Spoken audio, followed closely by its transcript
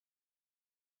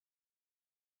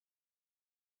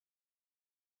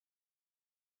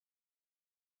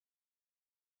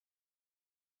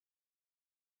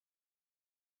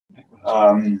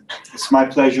It's my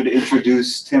pleasure to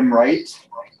introduce Tim Wright,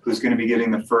 who's going to be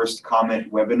giving the first COMET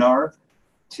webinar.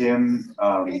 Tim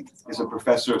is a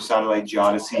professor of satellite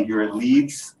geodesy here at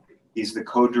Leeds. He's the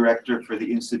co-director for the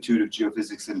Institute of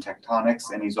Geophysics and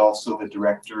Tectonics, and he's also the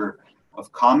director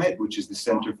of COMET, which is the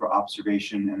Center for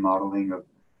Observation and Modeling of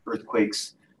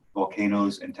Earthquakes,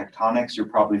 Volcanoes, and Tectonics. You're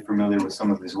probably familiar with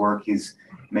some of his work. He's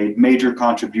made major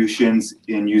contributions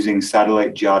in using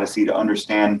satellite geodesy to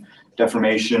understand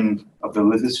deformation of the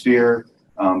lithosphere,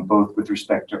 both with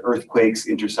respect to earthquakes,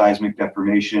 interseismic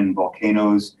deformation,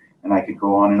 volcanoes, and I could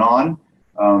go on and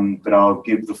on. But I'll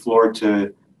give the floor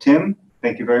to Tim.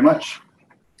 Thank you very much.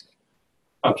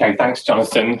 Okay, thanks,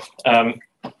 Jonathan.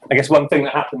 I guess one thing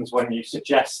that happens when you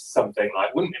suggest something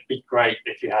like, wouldn't it be great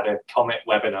if you had a COMET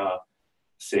webinar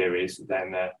series,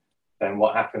 then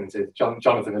what happens is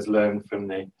Jonathan has learned from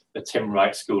the Tim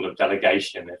Wright School of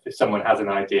Delegation. If someone has an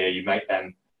idea, you make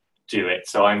them do it.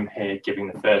 So I'm here giving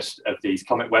the first of these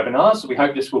COMET webinars. We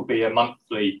hope this will be a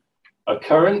monthly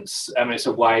occurrence, and it's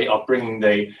a way of bringing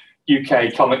the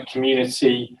UK COMET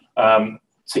community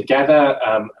together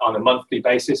on a monthly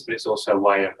basis, but it's also a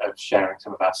way of sharing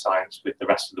some of our science with the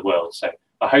rest of the world. So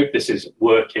I hope this is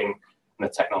working and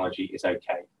the technology is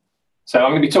okay. So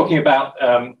I'm going to be talking about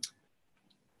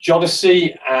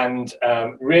geodesy and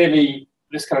really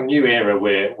this kind of new era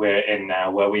we're in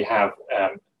now, where we have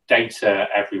data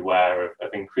everywhere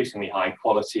of increasingly high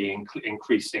quality,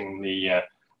 increasingly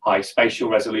high spatial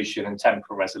resolution and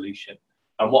temporal resolution.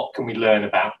 And what can we learn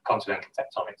about continental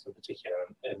tectonics in particular,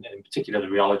 and in particular the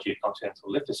rheology of continental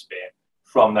lithosphere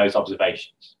from those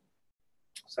observations?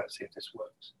 So let's see if this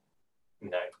works.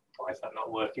 No, why is that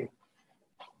not working?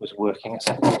 It was working a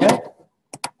second ago.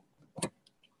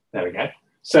 There we go.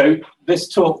 So this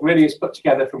talk really is put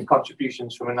together from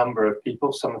contributions from a number of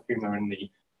people, some of whom are in the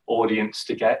audience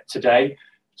today, in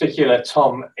particular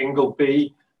Tom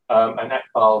Ingleby and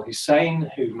Iqbal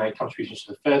Hussain, who made contributions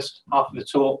to the first half of the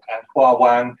talk, and Hua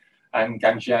Wang and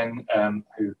Ganzhen,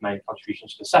 who made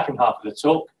contributions to the second half of the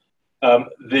talk.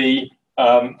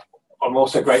 I'm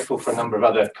also grateful for a number of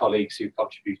other colleagues who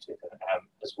contributed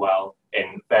as well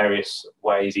in various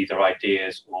ways, either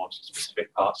ideas or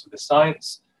specific parts of the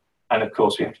science. And of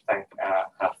course, we have to thank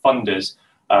our funders,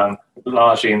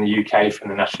 largely in the UK from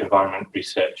the National Environment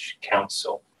Research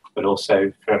Council, but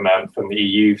also from the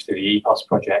EU through the EPOS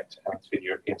project and through the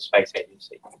European Space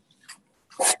Agency.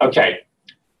 Okay,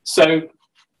 so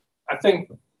I think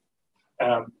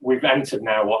we've entered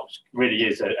now what really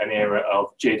is an era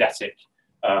of geodetic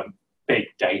big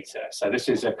data. So this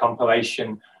is a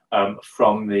compilation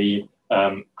from the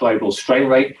global strain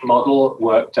rate model,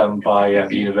 work done by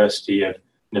the University of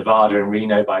Nevada in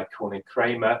Reno by Corny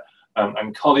Kramer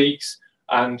and colleagues.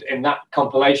 And in that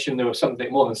compilation, there was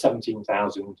something more than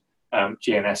 17,000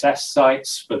 GNSS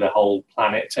sites for the whole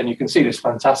planet. And you can see this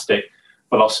fantastic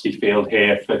velocity field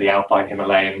here for the Alpine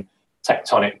Himalayan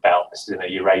tectonic belt. This is in a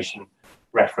Eurasian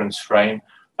reference frame.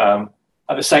 At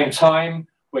the same time,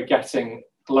 we're getting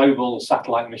global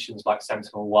satellite missions like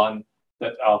Sentinel-1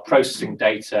 that are processing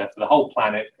data for the whole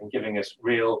planet and giving us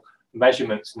real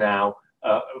measurements now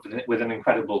with an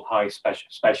incredible high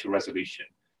spatial resolution.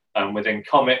 Within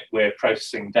COMET, we're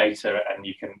processing data, and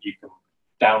you can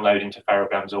download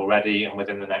interferograms already, and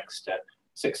within the next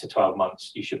 6 to 12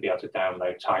 months, you should be able to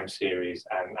download time series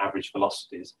and average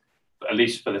velocities, at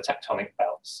least for the tectonic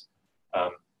belts.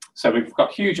 So we've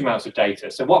got huge amounts of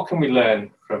data. So what can we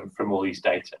learn from all these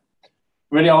data?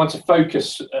 Really, I want to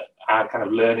focus our kind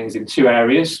of learnings in two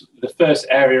areas. The first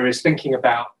area is thinking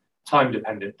about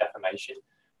time-dependent deformation,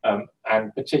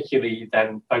 and particularly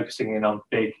then focusing in on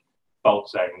big fault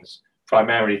zones,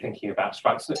 primarily thinking about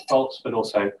strike-slip faults, but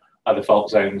also other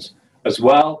fault zones as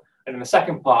well. And in the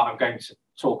second part, I'm going to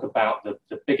talk about the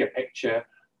bigger picture,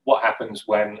 what happens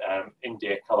when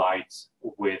India collides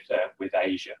with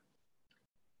Asia.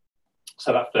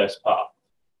 So that first part.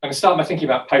 I'm going to start by thinking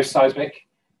about post-seismic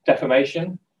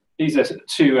deformation. These are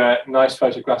two nice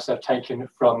photographs I've taken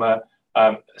from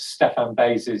Stefan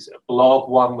Baez's blog.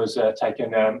 One was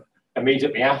taken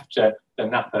immediately after the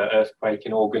Napa earthquake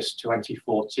in August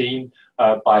 2014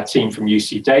 by a team from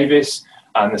UC Davis.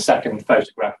 And the second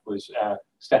photograph was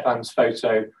Stefan's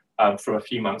photo from a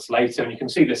few months later. And you can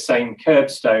see the same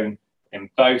curbstone in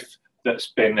both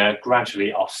that's been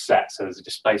gradually offset. So there's a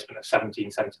displacement of 17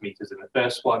 centimeters in the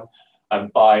first one.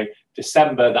 And by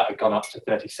December, that had gone up to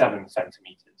 37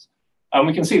 centimeters. And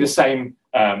we can see the same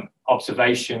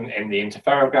observation in the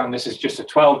interferogram. This is just a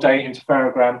 12-day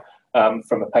interferogram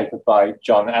from a paper by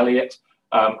John Elliott.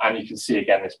 And you can see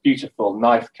again this beautiful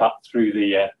knife cut through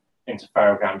the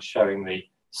interferogram showing the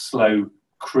slow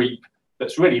creep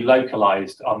that's really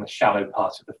localized on the shallow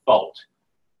part of the fault.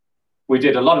 We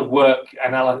did a lot of work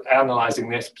analyzing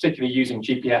this, particularly using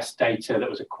GPS data that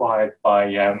was acquired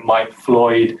by Mike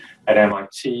Floyd at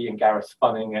MIT and Gareth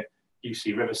Funning at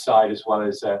UC Riverside, as well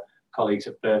as colleagues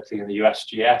at Berkeley and the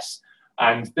USGS.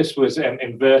 And this was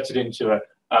inverted into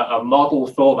a model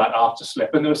for that after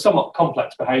slip. And there was somewhat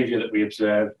complex behavior that we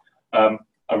observed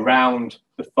around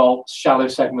the fault, shallow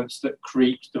segments that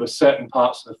creeped. There were certain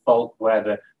parts of the fault where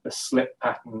the slip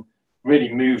pattern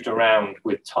really moved around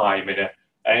with time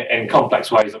in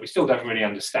complex ways that we still don't really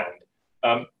understand.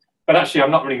 But actually,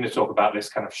 I'm not really going to talk about this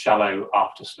kind of shallow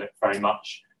after slip very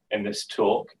much in this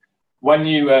talk. When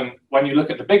you look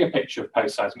at the bigger picture of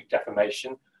post-seismic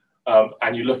deformation,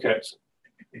 and you look at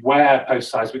where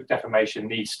post-seismic deformation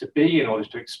needs to be in order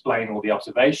to explain all the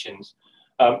observations,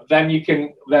 then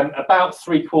about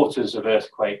 3/4 of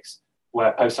earthquakes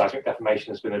where post-seismic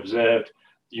deformation has been observed,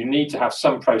 you need to have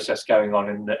some process going on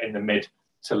in the mid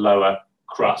to lower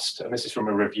crust. And this is from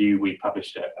a review we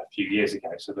published a few years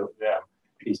ago, so that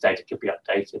these data could be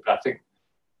updated. But I think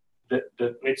that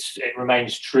it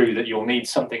remains true that you'll need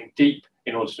something deep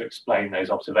in order to explain those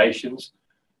observations.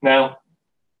 Now,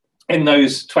 in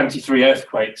those 23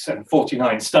 earthquakes and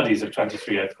 49 studies of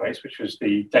 23 earthquakes, which was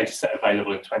the data set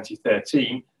available in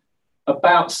 2013,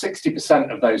 about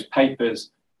 60% of those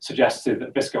papers suggested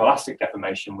that viscoelastic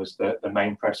deformation was the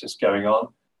main process going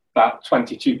on. About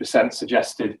 22%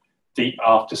 suggested deep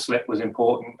after slip was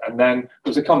important. And then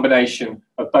there was a combination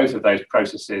of both of those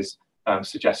processes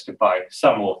suggested by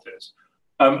some authors.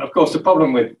 Of course, the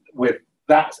problem with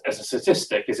that as a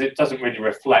statistic is it doesn't really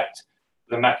reflect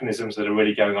the mechanisms that are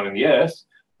really going on in the earth.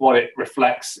 What it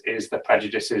reflects is the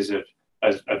prejudices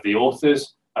of the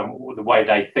authors and the way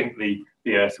they think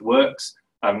the earth works.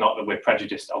 Not that we're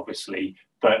prejudiced, obviously,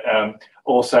 but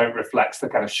also reflects the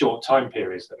kind of short time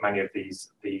periods that many of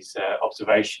these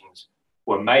observations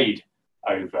were made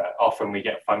over. Often we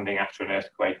get funding after an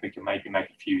earthquake, we can maybe make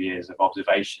a few years of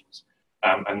observations,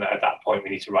 and at that point we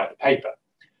need to write the paper.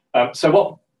 So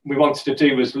what we wanted to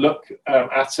do was look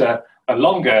at a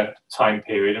longer time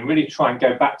period and really try and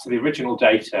go back to the original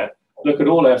data, look at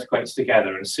all earthquakes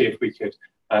together and see if we could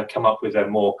come up with a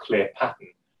more clear pattern.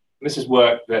 And this is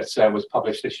work that was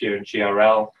published this year in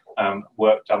GRL,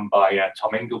 work done by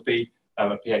Tom Ingleby,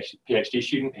 a PhD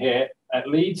student here at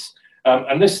Leeds.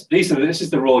 And this is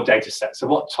the raw data set. So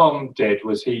what Tom did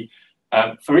was he,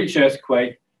 for each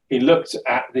earthquake, he looked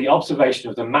at the observation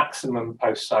of the maximum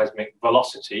post-seismic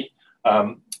velocity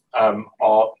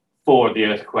for the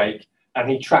earthquake, and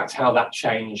he tracked how that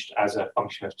changed as a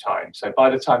function of time. So by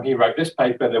the time he wrote this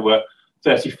paper, there were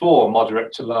 34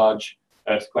 moderate to large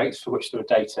earthquakes for which there were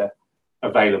data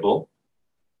available.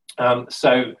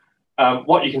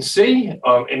 What you can see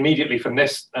immediately from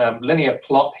this linear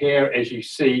plot here is you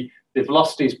see the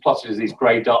velocities plotted as these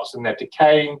grey dots, and they're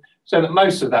decaying, so that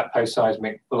most of that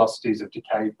post-seismic velocities have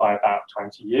decayed by about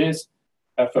 20 years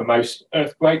for most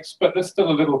earthquakes, but there's still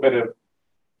a little bit of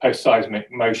post-seismic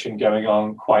motion going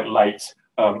on quite late,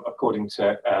 according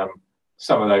to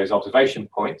some of those observation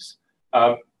points.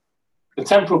 The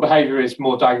temporal behaviour is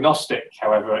more diagnostic,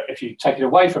 however. If you take it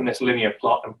away from this linear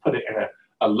plot and put it in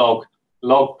a log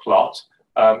plot,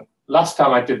 last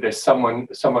time I did this, someone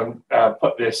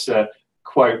put this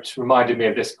quote, reminded me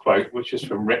of this quote, which was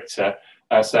from Richter.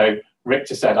 So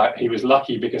Richter said he was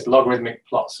lucky because logarithmic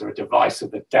plots are a device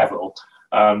of the devil.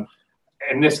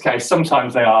 In this case,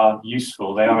 sometimes they are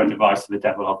useful. They are a device of the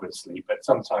devil, obviously, but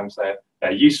sometimes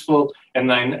they're useful, and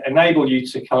they enable you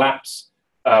to collapse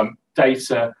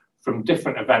data from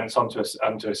different events onto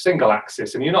a single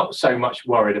axis, and you're not so much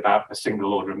worried about a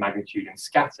single order of magnitude in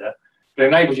scatter. But it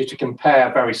enables you to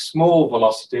compare very small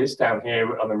velocities down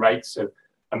here on the rates of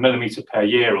 1 millimeter per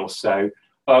year or so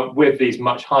with these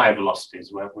much higher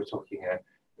velocities, where we're talking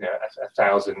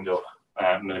 1,000 or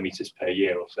millimeters per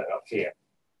year or so up here,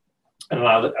 and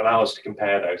allow us to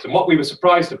compare those. And what we were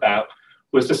surprised about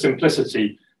was the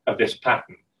simplicity of this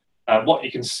pattern. What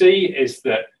you can see is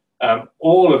that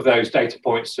all of those data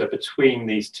points are between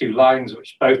these two lines,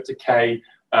 which both decay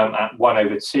at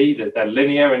 1/t. They're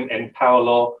linear in power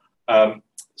law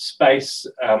space,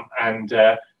 and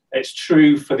it's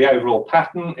true for the overall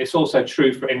pattern. It's also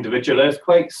true for individual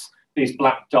earthquakes. These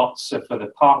black dots are for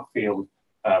the Parkfield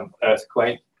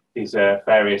earthquake. These are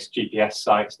various GPS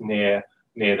sites near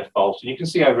the fault. And you can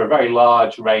see over a very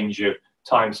large range of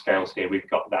timescales here, we've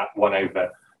got that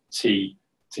 1/t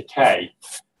decay.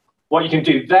 What you can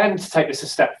do then to take this a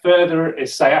step further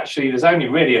is say, actually, there's only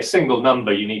really a single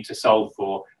number you need to solve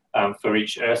for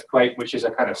each earthquake, which is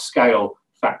a kind of scale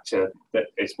factor that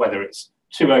is whether it's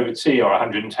 2/t or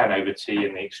 110/t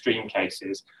in the extreme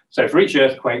cases. So for each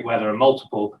earthquake where there are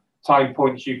multiple time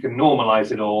points, you can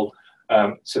normalize it all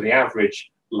to the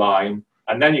average line,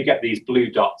 and then you get these blue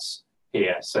dots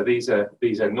here. So these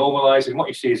are normalized, and what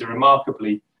you see is a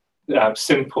remarkably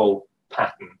simple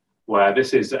pattern where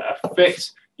this is a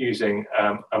fit using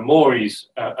a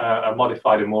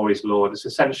modified Amori's law. That's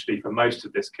essentially, for most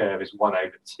of this curve, is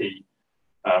 1/t,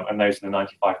 and those are the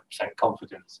 95%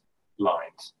 confidence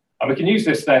lines. And we can use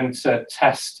this then to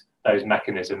test those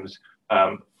mechanisms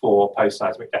for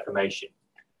post-seismic deformation.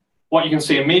 What you can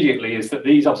see immediately is that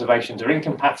these observations are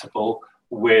incompatible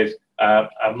with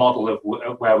a model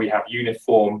of where we have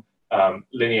uniform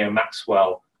linear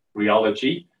Maxwell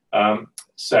rheology.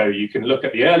 So you can look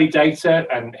at the early data,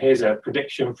 and here's a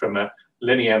prediction from a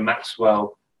linear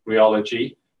Maxwell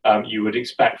rheology. You would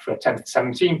expect for 10 to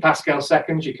 17 Pascal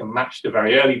seconds, you can match the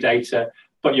very early data,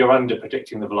 but you're under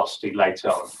predicting the velocity later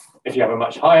on. If you have a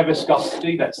much higher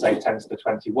viscosity, let's say 10 to the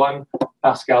 21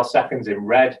 Pascal seconds in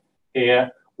red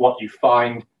here, what you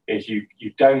find is you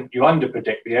under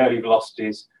predict the early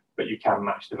velocities, but you can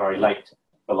match the very late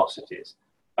velocities.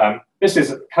 This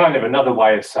is kind of another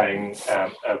way of saying,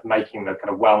 of making the kind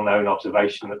of well-known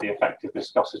observation that the effective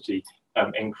viscosity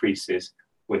increases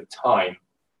with time.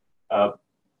 A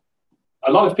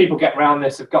lot of people have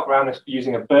got around this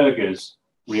using a Berger's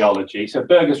rheology. So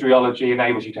Berger's rheology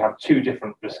enables you to have two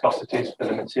different viscosities for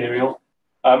the material.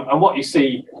 And what you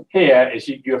see here is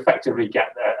you effectively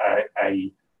get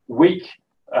a weak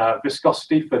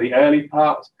viscosity for the early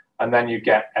part, and then you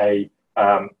get a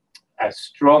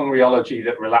strong rheology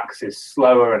that relaxes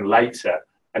slower and later,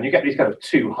 and you get these kind of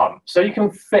two humps. So you can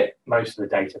fit most of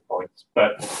the data points,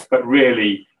 but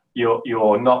really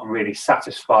you're not really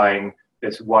satisfying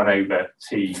this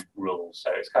 1/t rule.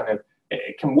 So it's kind of,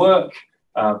 it can work,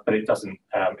 but it doesn't.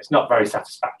 It's not very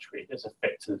satisfactory as a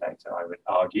fit to the data, I would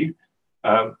argue.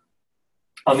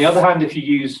 On the other hand, if you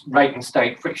use rate and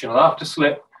state frictional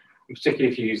afterslip,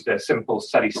 particularly if you use the simple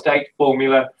steady state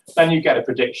formula, then you get a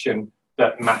prediction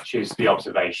that matches the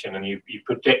observation, and you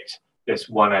predict this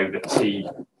 1/t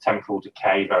temporal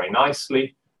decay very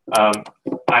nicely.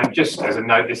 And just as a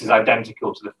note, this is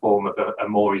identical to the form of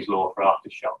Amori's law for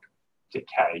aftershock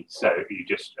decay. So you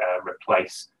just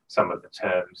replace some of the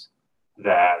terms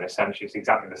there, and essentially it's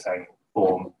exactly the same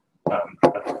form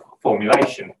of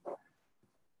formulation.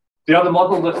 The other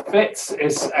model that fits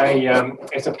is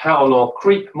a power law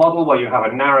creep model where you have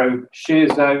a narrow shear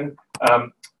zone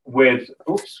with,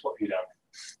 oops, what have you done?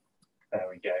 There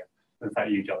we go. Is that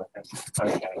you, Jonathan?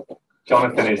 Okay.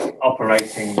 Jonathan is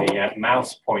operating the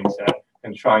mouse pointer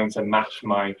and trying to match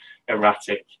my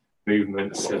erratic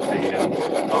movements of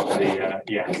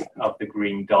the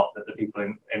green dot that the people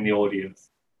in the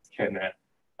audience can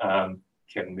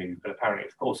move. But apparently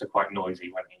it's also quite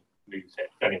noisy when he moves it.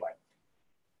 Anyway.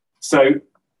 So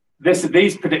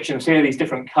these predictions here, these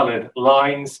different coloured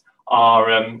lines,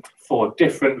 are for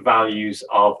different values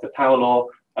of the power law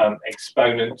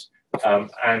exponent.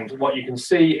 And what you can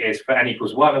see is for n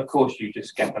equals 1, of course, you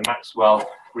just get the Maxwell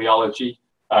rheology.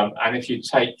 And if you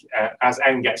take, as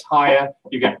n gets higher,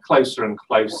 you get closer and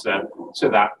closer to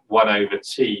that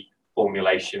 1/t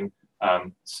formulation,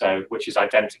 which is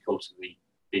identical to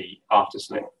the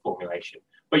afterslip formulation.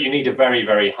 But you need a very,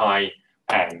 very high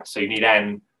n. So you need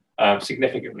n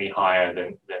significantly higher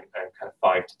than kind of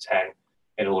 5 to 10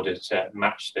 in order to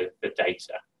match the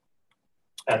data.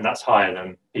 And that's higher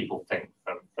than people think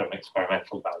from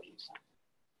experimental values.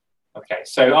 Okay,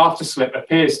 so afterslip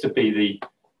appears to be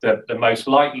the most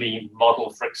likely model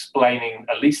for explaining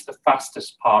at least the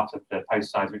fastest part of the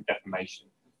post-seismic deformation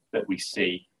that we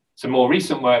see. Some more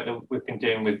recent work that we've been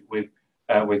doing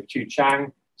with Chu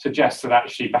Chang suggests that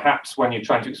actually perhaps when you're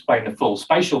trying to explain the full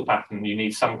spatial pattern, you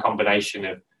need some combination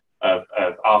of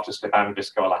afterslip and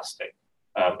viscoelastic,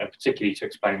 and particularly to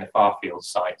explain the far field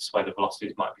sites where the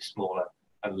velocities might be smaller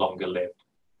and longer lived.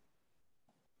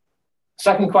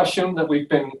 Second question that we've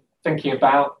been thinking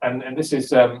about, and this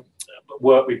is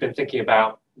work we've been thinking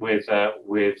about with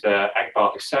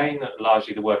Akbar Hussain,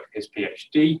 largely the work of his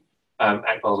PhD.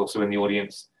 Akbar's also in the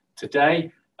audience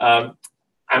today.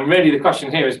 And really the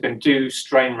question here has been, do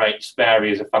strain rates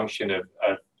vary as a function of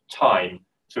time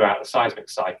throughout the seismic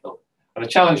cycle? And the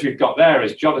challenge we've got there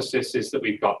as geodesists is that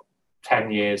we've got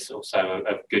 10 years or so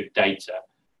of good data.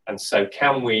 And so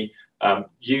can we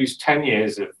use 10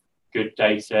 years of good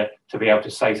data to be able to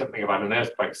say something about an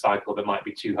earthquake cycle that might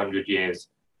be 200 years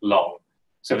long?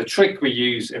 So the trick we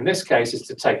use in this case is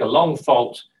to take a long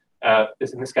fault,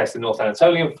 in this case the North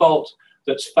Anatolian fault,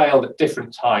 that's failed at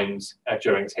different times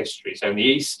during its history. So in the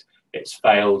east, it's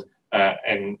failed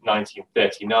in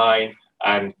 1939,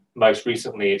 and most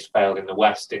recently it's failed in the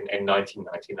west in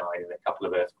 1999 in a couple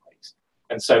of earthquakes.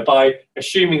 And so by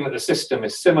assuming that the system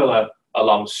is similar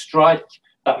along strike,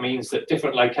 that means that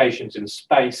different locations in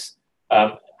space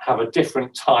have a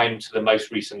different time to the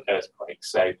most recent earthquake.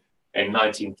 So in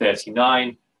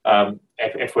 1939,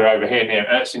 if we're over here near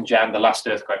Erzincan, the last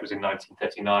earthquake was in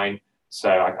 1939. So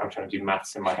I'm trying to do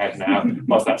maths in my head now.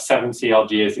 Was that 70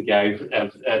 odd years ago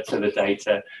to the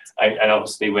data? And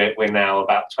obviously we're now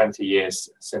about 20 years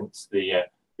since the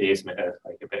Izmit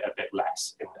earthquake, a bit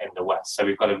less in the west. So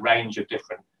we've got a range of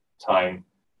different time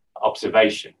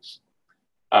observations.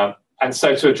 And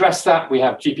so to address that, we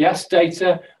have GPS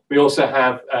data. We also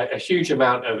have a huge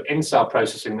amount of INSAR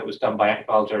processing that was done by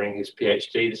Iqbal during his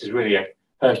PhD. This is really a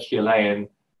Herculean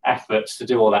effort to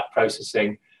do all that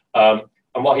processing.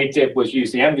 And what he did was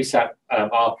use the MVSAT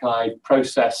archive,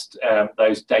 processed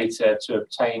those data to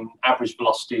obtain average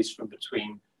velocities from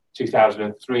between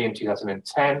 2003 and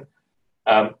 2010.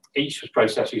 Each was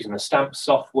processed using the STAMP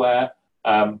software.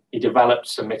 He developed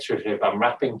some iterative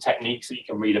unwrapping techniques that you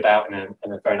can read about in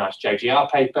a very nice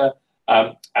JGR paper.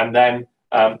 And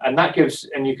that gives,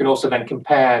 and you can also then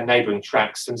compare neighboring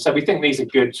tracks. And so we think these are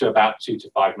good to about 2 to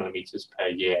 5 millimeters per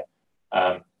year,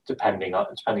 depending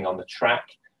on the track.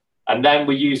 And then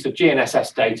we use the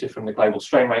GNSS data from the global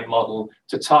strain rate model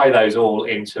to tie those all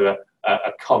into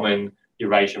a common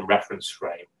Eurasian reference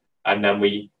frame. And then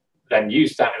we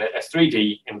use that in a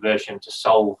 3D inversion to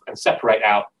solve and separate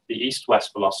out the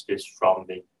east-west velocities from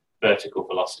the vertical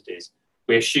velocities.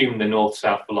 We assume the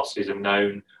north-south velocities are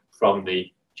known from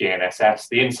the GNSS.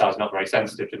 The INSAR is not very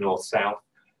sensitive to north-south,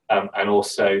 and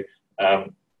also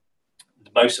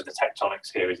most of the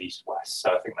tectonics here is east-west.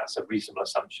 So I think that's a reasonable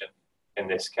assumption in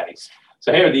this case.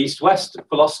 So here are the east-west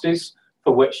velocities,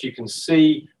 for which you can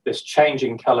see this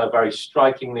changing color very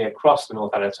strikingly across the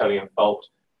North Anatolian Fault.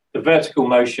 The vertical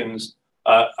motions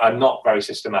are not very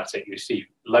systematic. You see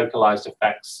localized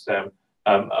effects,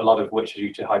 a lot of which are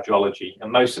due to hydrology, and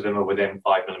most of them are within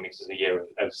 5 millimeters a year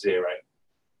of zero.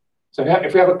 So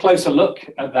if we have a closer look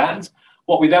at that,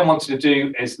 what we then wanted to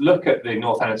do is look at the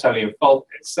North Anatolian Fault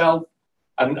itself.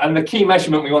 And the key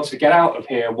measurement we wanted to get out of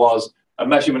here was a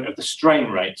measurement of the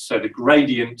strain rate, so the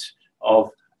gradient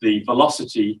of the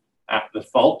velocity at the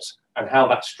fault and how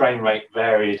that strain rate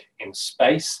varied in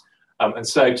space. And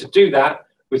so to do that,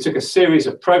 we took a series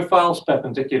of profiles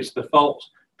perpendicular to the fault,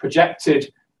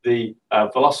 projected the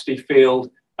velocity field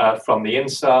from the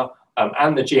INSAR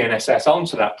and the GNSS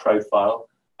onto that profile.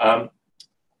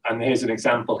 And here's an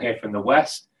example here from the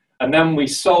west. And then we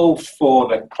solved for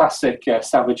the classic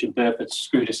Savage and Burford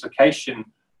screw dislocation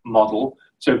model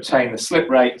to obtain the slip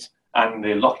rate and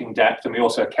the locking depth, and we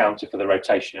also accounted for the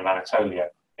rotation of Anatolia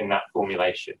in that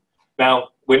formulation. Now,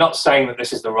 we're not saying that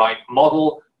this is the right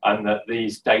model and that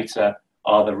these data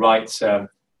are that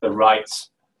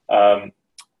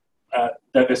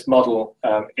this model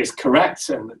is correct,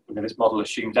 and this model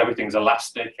assumes everything's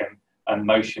elastic and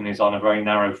motion is on a very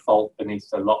narrow fault beneath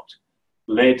the locked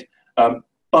lid.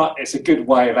 But it's a good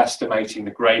way of estimating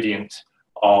the gradient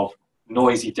of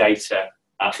noisy data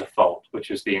at the fault, which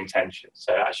was the intention.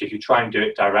 So actually, if you try and do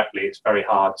it directly, it's very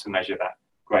hard to measure that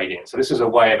gradient. So this is a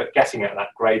way of getting at that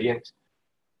gradient.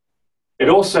 It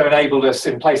also enabled us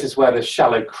in places where there's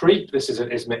shallow creep. This is at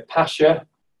Izmit Pasha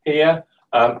here.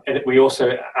 We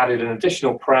also added an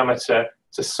additional parameter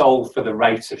to solve for the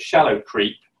rate of shallow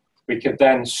creep. We could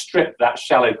then strip that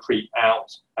shallow creep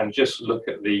out and just look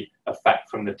at the effect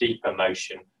from the deeper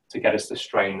motion to get us the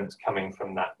strain that's coming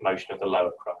from that motion of the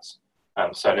lower cross.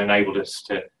 So it enabled us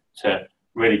to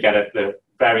really get at the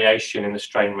variation in the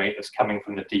strain rate that's coming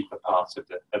from the deeper parts of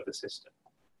the system.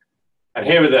 And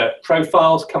here are the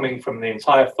profiles coming from the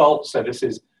entire fault. So this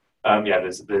is,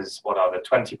 there's what are the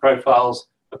 20 profiles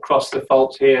across the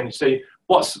fault here. And you see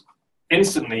what's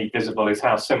instantly visible is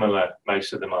how similar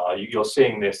most of them are. You're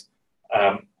seeing this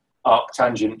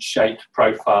arctangent shaped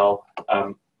profile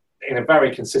in a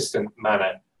very consistent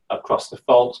manner across the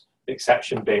fault, the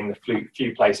exception being the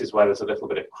few places where there's a little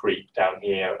bit of creep down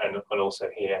here and also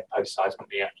here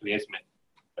post-seismically after the Izmit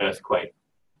earthquake.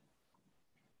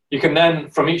 You can then,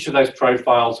 from each of those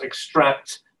profiles,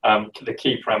 extract the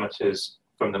key parameters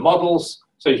from the models.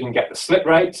 So you can get the slip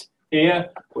rate here,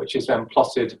 which is then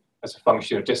plotted as a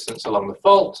function of distance along the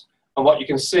fault. And what you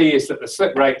can see is that the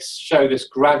slip rates show this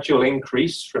gradual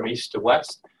increase from east to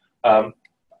west, but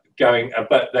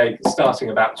they're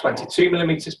starting about 22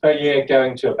 millimeters per year,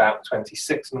 going to about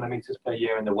 26 millimeters per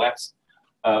year in the west.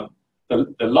 The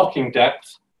locking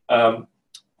depth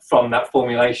from that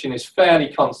formulation is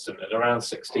fairly constant at around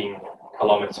 16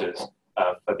 kilometers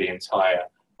for the entire,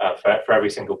 for every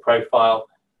single profile.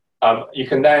 You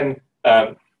can then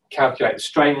calculate the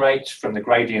strain rate from the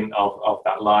gradient of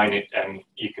that line, and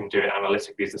you can do it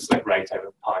analytically as the slip rate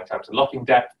over pi times the locking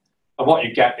depth. And what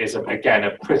you get is, again,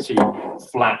 a pretty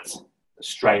flat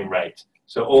strain rate.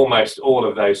 So almost all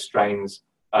of those strains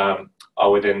are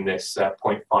within this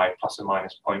 0.5 plus or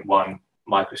minus 0.1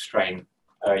 microstrain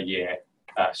per year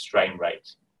strain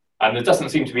rate. And there doesn't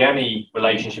seem to be any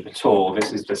relationship at all.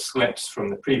 This is the slips from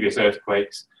the previous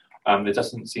earthquakes. There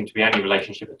doesn't seem to be any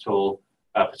relationship at all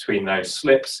between those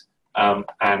slips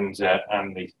and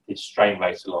the strain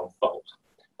rate along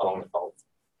the fault.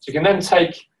 So you can then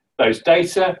take those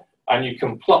data and you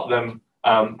can plot them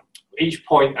each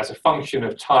point as a function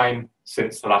of time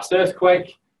since the last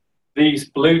earthquake. These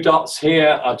blue dots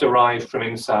here are derived from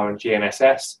INSAR and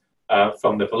GNSS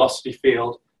from the velocity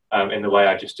field in the way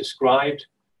I just described.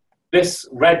 This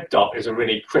red dot is a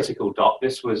really critical dot.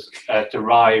 This was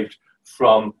derived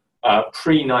from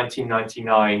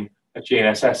pre-1999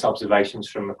 GNSS observations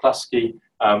from McCluskey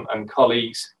and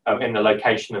colleagues in the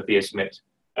location of the Izmit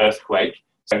earthquake.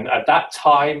 And at that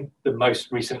time, the most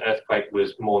recent earthquake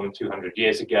was more than 200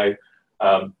 years ago.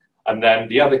 And then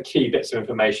the other key bits of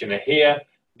information are here.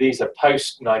 These are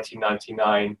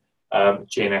post-1999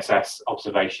 GNSS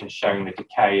observations showing the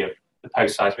decay of the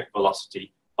post-seismic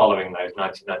velocity following those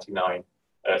 1999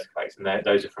 earthquakes. And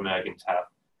those are from Ergentab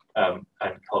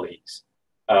and colleagues.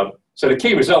 So the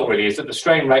key result really is that the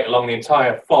strain rate along the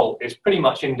entire fault is pretty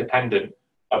much independent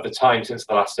of the time since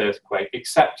the last earthquake,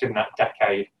 except in that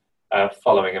decade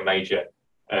following a major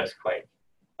earthquake.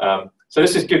 So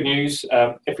this is good news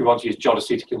if we want to use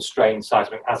geodesy to constrain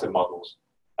seismic hazard models.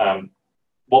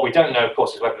 What we don't know, of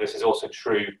course, is whether this is also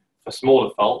true for smaller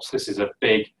faults. This is a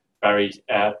big, very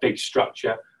big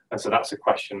structure, and so that's a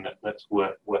question that's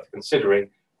worth considering.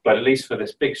 But at least for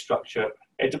this big structure,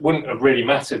 it wouldn't have really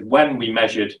mattered when we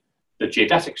measured the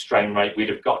geodetic strain rate. We'd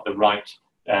have got the right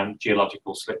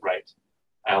geological slip rate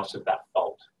out of that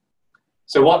fault.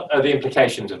 So what are the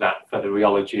implications of that for the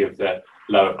rheology of the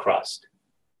lower crust?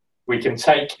 We can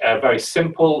take a very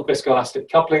simple viscoelastic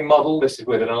coupling model. This is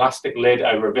with an elastic lid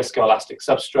over a viscoelastic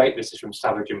substrate. This is from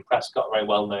Savage and Prescott, a very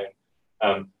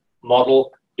well-known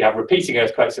model. You have repeating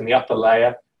earthquakes in the upper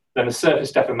layer. Then the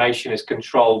surface deformation is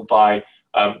controlled by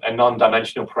a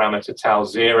non-dimensional parameter tau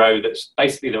 0. That's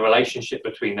basically the relationship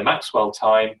between the Maxwell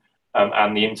time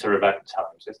and the inter-event time.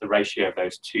 So it's the ratio of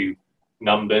those two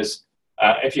numbers.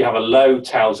 If you have a low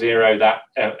tau 0, that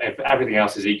if everything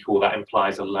else is equal, that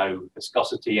implies a low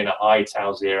viscosity, and a high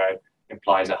tau 0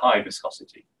 implies a high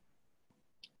viscosity.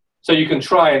 So you can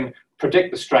try and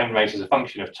predict the strain rate as a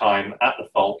function of time at the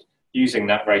fault using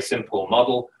that very simple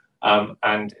model.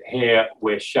 And here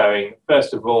we're showing,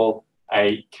 first of all,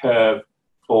 a curve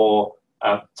for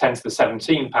 10 to the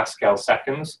 17 Pascal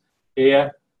seconds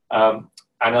here. And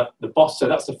at the bottom, so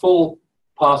that's the full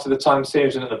part of the time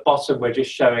series, and at the bottom we're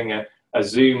just showing a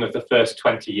zoom of the first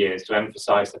 20 years to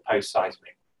emphasize the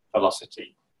post-seismic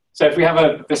velocity. So if we have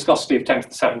a viscosity of 10 to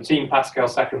the 17 Pascal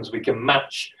seconds, we can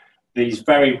match these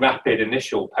very rapid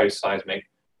initial post-seismic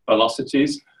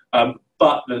velocities,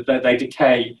 but they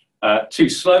decay too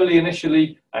slowly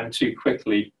initially and too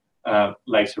quickly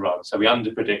later on. So we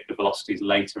underpredict the velocities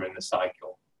later in the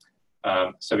cycle.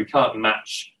 So we can't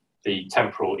match the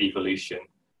temporal evolution.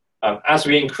 As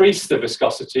we increase the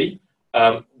viscosity,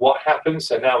 what happens?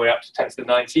 So now we're up to 10 to the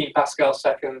 19 Pascal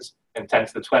seconds, and 10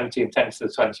 to the 20, and 10 to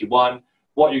the 21.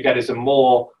 What you get is a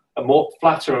more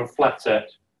flatter and flatter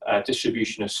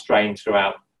distribution of strain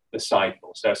throughout the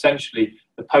cycle. So essentially,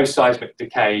 the post-seismic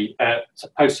decay,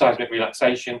 post-seismic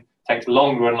relaxation takes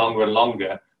longer and longer and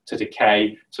longer to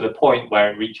decay to the point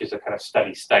where it reaches a kind of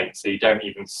steady state. So you don't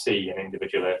even see an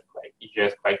individual earthquake. Each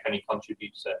earthquake only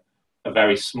contributes a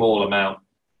very small amount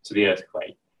to the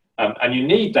earthquake. And you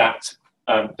need that.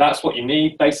 That's what you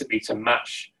need basically to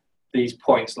match these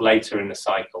points later in the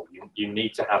cycle. You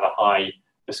need to have a high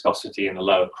viscosity in the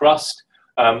lower crust.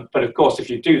 But of course, if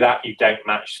you do that, you don't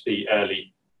match the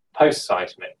early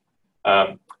post-seismic.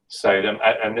 And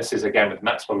this is again with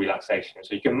Maxwell relaxation.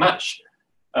 So you can match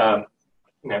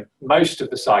most of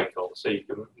the cycle. So you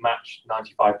can match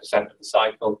 95% of the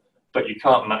cycle, but you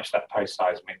can't match that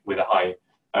post-seismic with a high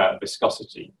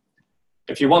viscosity.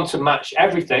 If you want to match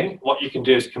everything, what you can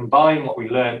do is combine what we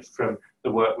learned from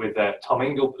the work with led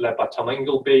by Tom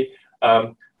Ingleby,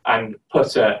 and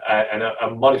put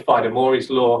a modified Amori's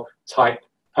law type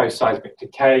post-seismic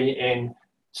decay in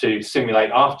to simulate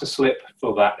after slip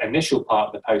for that initial part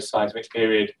of the post-seismic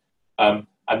period. And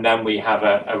then we have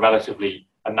a relatively,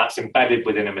 and that's embedded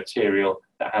within a material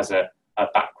that has a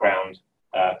background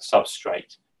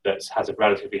substrate that has a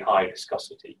relatively high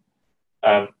viscosity.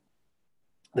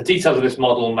 The details of this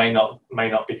model may not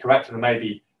be correct, and there may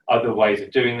be other ways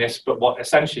of doing this, but what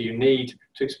essentially you need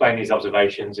to explain these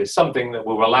observations is something that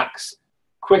will relax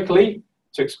quickly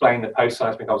to explain the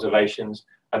post-seismic observations,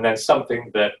 and then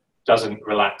something that doesn't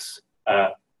relax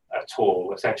at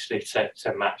all, essentially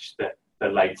to match the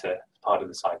later part of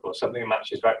the cycle. Something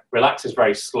that relaxes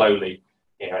very slowly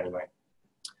here anyway.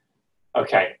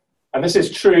 Okay, and this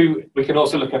is true. We can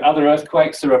also look at other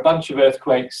earthquakes. There are a bunch of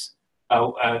earthquakes.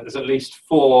 There's at least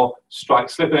 4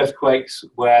 strike-slip earthquakes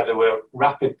where there were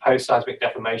rapid post-seismic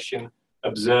deformation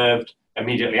observed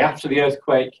immediately after the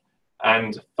earthquake,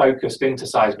 and focused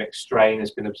interseismic strain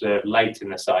has been observed late in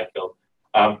the cycle.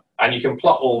 And you can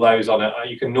plot all those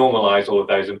you can normalize all of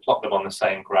those and plot them on the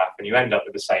same graph, and you end up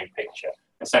with the same picture.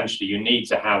 Essentially, you need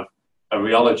to have a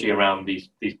rheology around these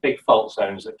big fault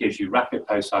zones that gives you rapid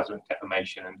post-seismic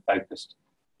deformation and focused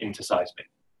interseismic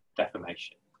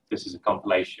deformation. This is a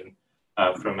compilation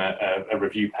from a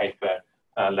review paper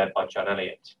led by John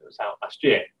Elliott that was out last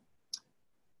year.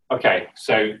 Okay,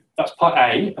 so that's part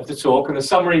A of the talk, and the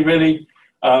summary really,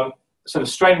 so the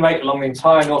strain rate along the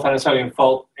entire North Anatolian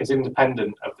fault is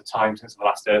independent of the time since the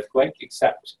last earthquake,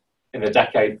 except in the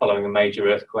decade following a major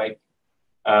earthquake.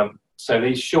 So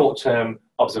these short-term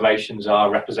observations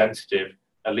are representative,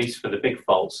 at least for the big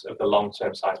faults, of the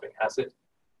long-term seismic hazard.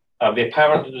 The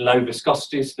apparent low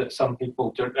viscosities that some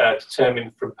people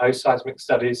determine from post-seismic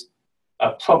studies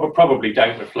probably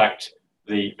don't reflect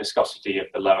the viscosity of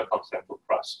the lower continental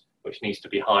crust, which needs to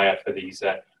be higher for these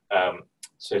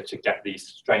to get these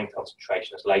strain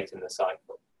concentrations late in the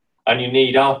cycle. And you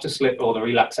need after-slip or the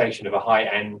relaxation of a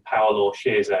high-end power law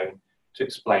shear zone to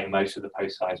explain most of the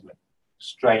post-seismic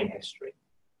strain history.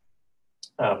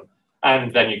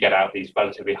 And then you get out these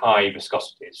relatively high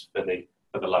viscosities for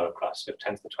the lower crust of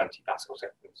 10 to the 20 Pascal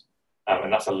seconds.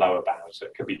 And that's a lower bound, so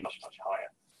it could be much, much higher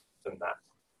than that.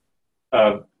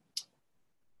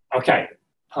 Okay,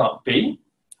 part B.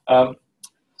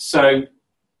 So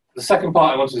the second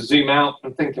part, I want to zoom out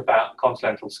and think about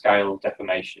continental scale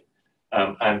deformation,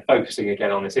 and focusing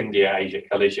again on this India-Asia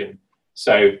collision.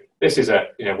 So this is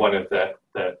one of the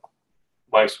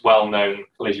most well-known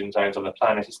collision zones on the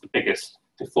planet. It's the biggest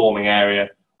deforming area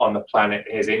on the planet.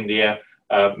 Here's India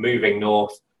moving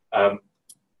north,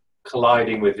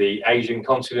 colliding with the Asian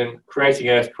continent, creating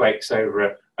earthquakes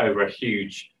over a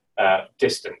huge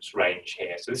distance range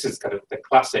here. So this is kind of the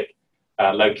classic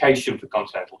location for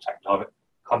continental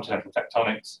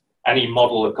tectonics. Any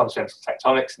model of continental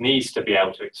tectonics needs to be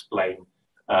able to explain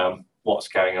what's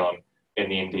going on in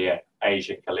the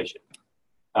India-Asia collision.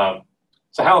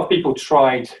 So how have people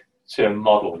tried to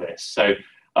model this? So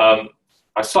I'm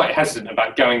slightly hesitant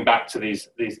about going back to this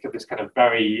kind of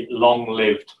very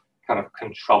long-lived kind of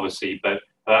controversy, but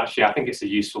actually I think it's a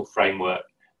useful framework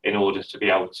in order to be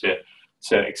able to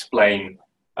explain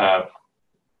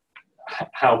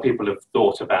how people have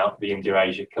thought about the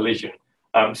India-Asia collision.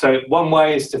 So one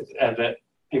way is that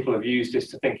people have used is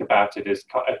to think about it as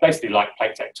basically like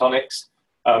plate tectonics.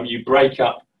 You break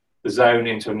up the zone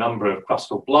into a number of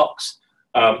crustal blocks.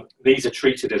 These are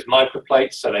treated as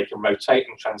microplates, so they can rotate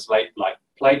and translate like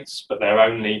plates, but they're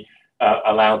only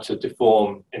allowed to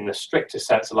deform in the strictest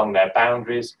sense along their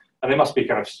boundaries, and they must be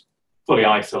kind of fully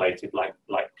isolated like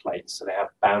plates, so they have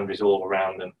boundaries all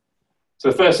around them. So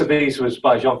the first of these was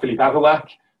by Jean-Philippe Avouac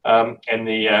in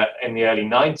the early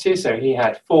 90s. So he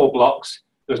had 4 blocks.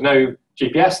 There was no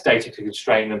GPS data to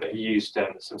constrain them, but he used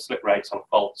some slip rates on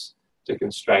faults to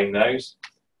constrain those.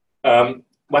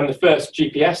 When the first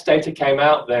GPS data came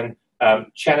out, then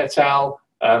Chen et al.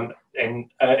 In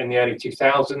the early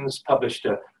 2000s published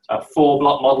a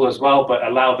 4-block model as well, but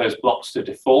allowed those blocks to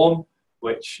deform,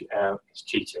 which is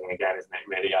cheating again, isn't it,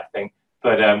 really, I think.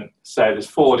 But so there's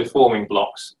 4 deforming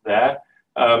blocks there.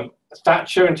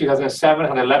 Thatcher in 2007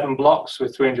 had 11 blocks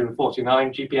with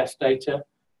 349 GPS data.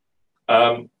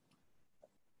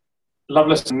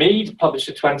 Lovelace and Mead published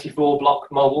a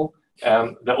 24-block model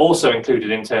that also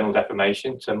included internal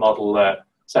deformation to model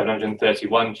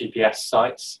 731 GPS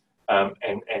sites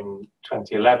in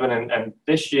 2011. And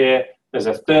this year, there's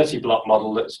a 30-block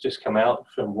model that's just come out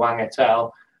from Wang et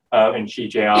al. In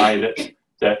GJI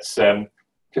that's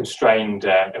constrained.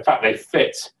 In fact, they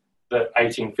fit the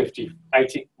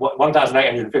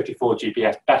 1,854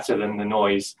 GPS better than the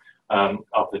noise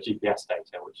of the GPS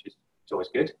data, which is always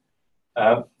good.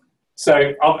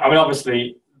 So, I mean,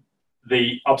 obviously,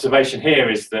 the observation here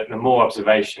is that the more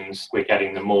observations we're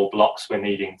getting, the more blocks we're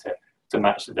needing to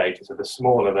match the data. So the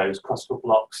smaller those crustal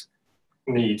blocks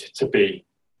need to be.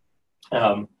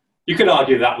 You could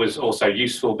argue that was also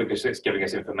useful because it's giving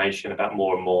us information about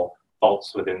more and more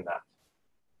faults within that.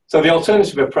 So the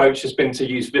alternative approach has been to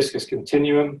use viscous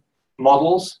continuum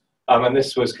models. and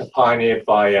this was pioneered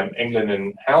by England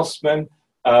and Houseman.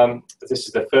 This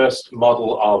is the first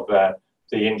model of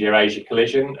the India-Asia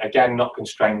collision, again not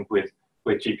constrained with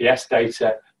GPS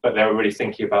data, but they were really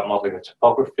thinking about modelling the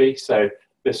topography. So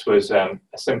this was a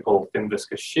simple thin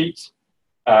viscous sheet.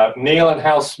 Neal and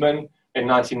Houseman in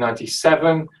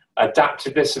 1997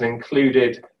 adapted this and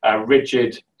included a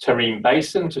rigid terrene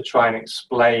basin to try and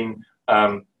explain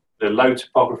the low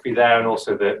topography there, and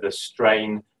also the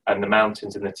strain and the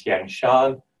mountains in the Tian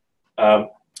Shan.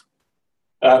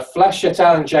 Flesch et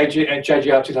al. In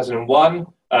JGR 2001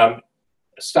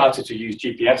 started to use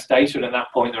GPS data, and at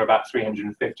that point there were about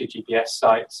 350 GPS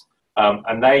sites,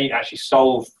 and they actually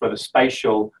solved for the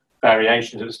spatial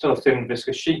variations. It was still a thin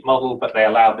viscous sheet model, but they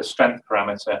allowed the strength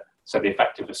parameter, so the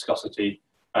effective viscosity,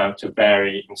 to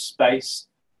vary in space.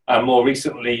 More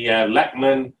recently,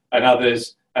 Leckman and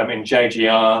others in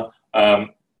JGR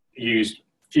used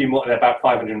a few more, about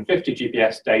 550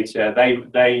 GPS data.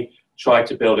 They tried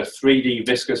to build a 3D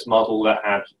viscous model that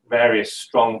had various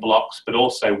strong blocks, but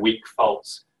also weak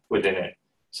faults within it.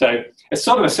 So it's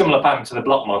sort of a similar pattern to the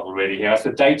block model, really, here. As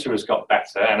the data has got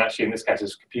better, and actually in this case,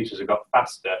 as computers have got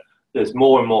faster, there's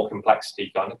more and more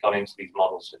complexity gone into these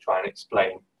models to try and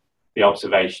explain the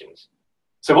observations.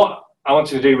 So what I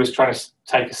wanted to do was try to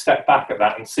take a step back at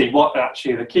that and see what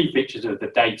actually are the key features of the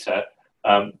data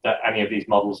that any of these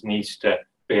models needs to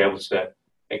be able to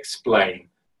explain.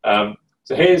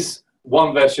 So here's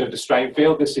one version of the strain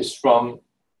field. This is from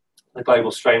the global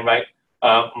strain rate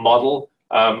model,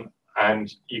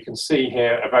 and you can see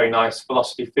here a very nice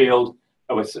velocity field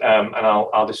with, and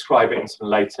I'll describe it in some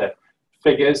later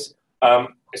figures.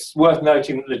 It's worth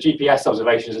noting that the GPS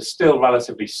observations are still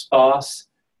relatively sparse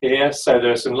here, so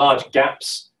there are some large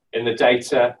gaps in the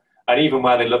data, and even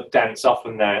where they look dense,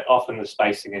 often the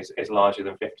spacing is larger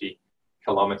than 50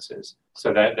 kilometers.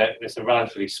 So it's a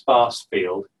relatively sparse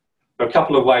field. There are a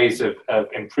couple of ways of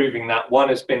improving that. One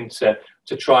has been to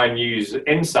try and use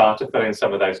INSAR to fill in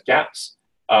some of those gaps.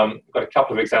 I've got a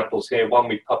couple of examples here. One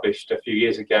we published a few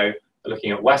years ago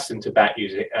looking at Western Tibet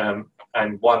using,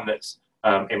 and one that's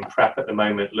in prep at the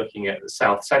moment looking at the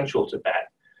South Central Tibet.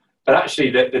 But actually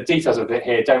the details of it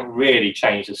here don't really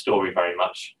change the story very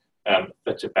much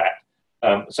for Tibet.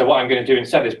 So what I'm going to do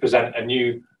instead is present a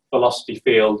new velocity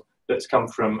field that's come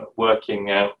from working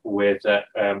with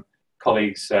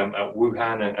colleagues at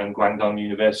Wuhan and Guangdong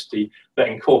University that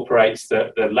incorporates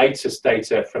the latest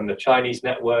data from the Chinese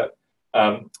network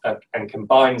and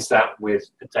combines that with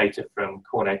the data from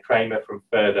Cornet-Kramer from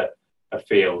further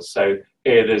afield. So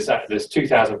here there's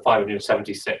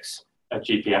 2,576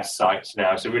 GPS sites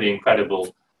now. It's a really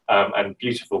incredible and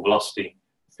beautiful velocity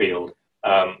field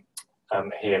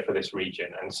here for this region.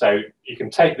 And so you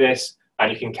can take this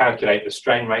and you can calculate the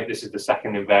strain rate. This is the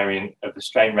second invariant of the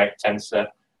strain rate tensor.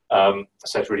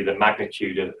 So it's really the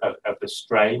magnitude of the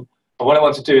strain. But what I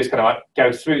want to do is kind of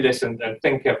go through this and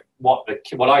think of what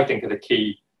I think are the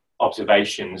key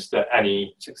observations that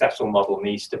any successful model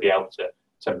needs to be able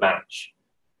to match.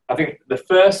 I think the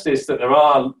first is that there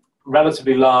are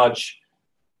relatively large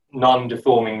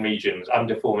non-deforming regions,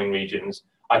 undeforming regions.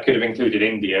 I could have included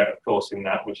India, of course, in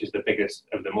that, which is the biggest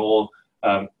of them all.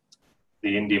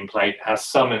 The Indian plate has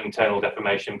some internal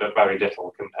deformation, but very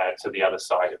little compared to the other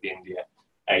side of the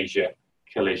India-Asia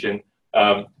collision.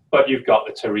 But you've got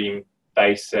the Tarim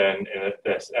Basin,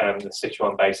 the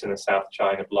Sichuan Basin, the South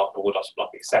China Block, the Ordos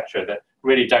Block, etc., that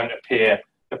really don't appear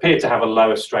to have a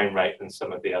lower strain rate than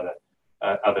some of the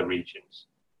other regions.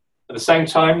 At the same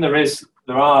time,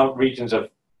 there are regions of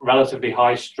relatively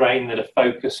high strain that are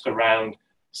focused around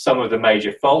some of the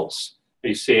major faults.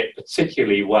 You see it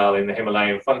particularly well in the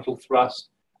Himalayan frontal thrust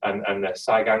and the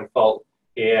Saigang fault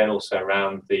here, and also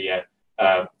around the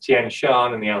Tian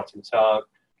Shan and the Altintag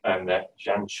and the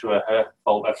Jianshui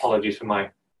fault. Apologies for my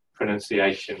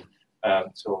pronunciation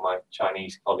to all my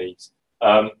Chinese colleagues.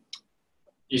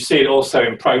 You see it also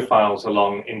in profiles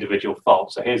along individual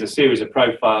faults. So here's a series of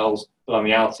profiles along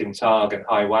the Altintag and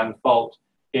Haiwan fault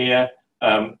here,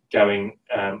 going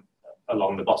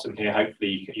along the bottom here.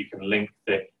 Hopefully you can link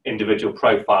the individual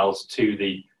profiles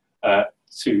to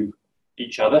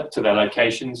each other, to their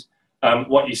locations.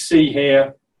 What you see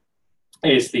here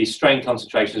is the strain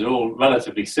concentrations are all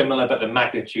relatively similar, but the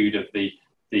magnitude of the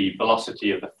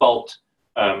velocity of the fault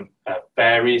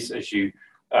varies as you,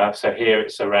 so here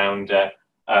it's around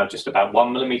just about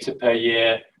 1 millimeter per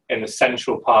year. In the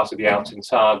central part of the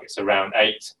Altintag, it's around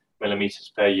 8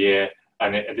 millimeters per year,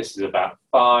 and this is about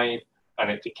 5, and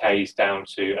it decays down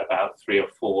to about 3 or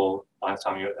 4 by the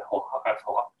time you're at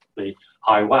the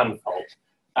Haiwan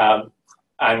fault.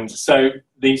 And so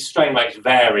these strain rates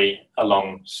vary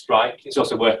along strike. It's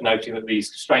also worth noting that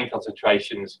these strain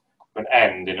concentrations an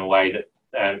end in a way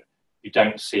that you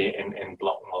don't see it in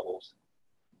block models.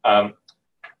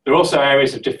 There are also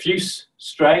areas of diffuse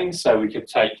strain, so we could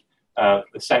take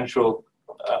the central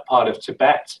part of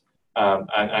Tibet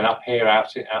and up here out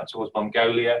towards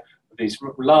Mongolia, these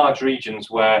large regions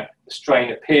where the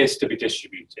strain appears to be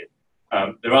distributed.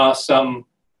 There are some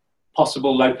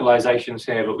possible localizations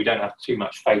here, but we don't have too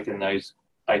much faith in those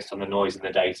based on the noise in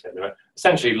the data. There are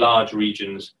essentially large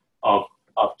regions of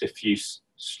diffuse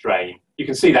strain. You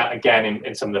can see that again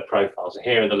in some of the profiles.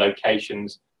 Here are the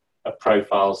locations of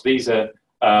profiles. These are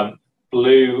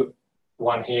blue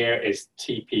one here is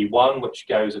TP1, which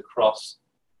goes across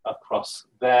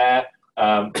there.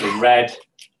 The red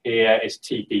here is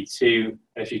TP2. And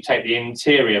if you take the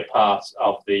interior part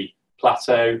of the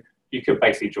plateau, you could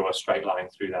basically draw a straight line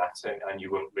through that, and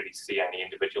you wouldn't really see any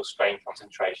individual strain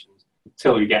concentrations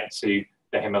until you get to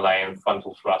the Himalayan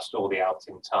frontal thrust or the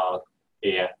Altimtal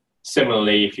here.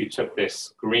 Similarly, if you took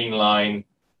this green line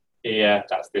here,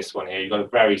 that's this one here, you've got a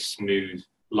very smooth,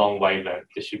 long wavelength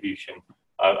distribution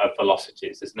of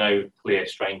velocities. There's no clear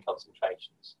strain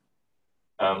concentrations.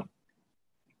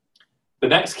 The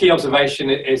next key observation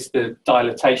is the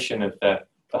dilatation of the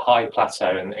high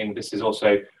plateau, and this is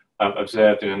also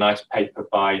observed in a nice paper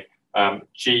by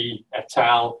G et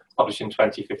al., published in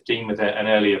 2015 with an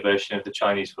earlier version of the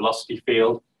Chinese velocity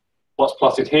field. What's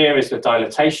plotted here is the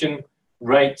dilatation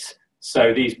rate.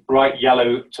 So these bright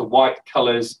yellow to white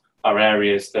colors are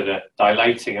areas that are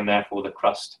dilating, and therefore the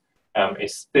crust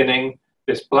is thinning.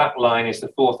 This black line is the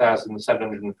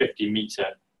 4,750 meter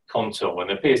contour, and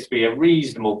there appears to be a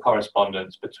reasonable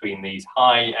correspondence between these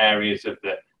high areas of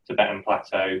the Tibetan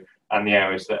plateau and the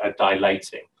areas that are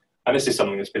dilating. And this is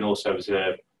something that's been also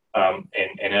observed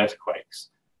in earthquakes.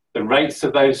 The rates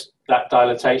of that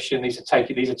dilatation, these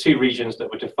are two regions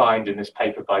that were defined in this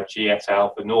paper by G et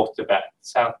al. For North Tibet,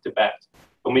 South Tibet,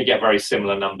 and we get very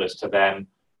similar numbers to them,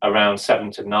 around 7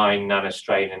 to 9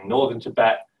 nanostrain in northern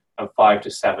Tibet and 5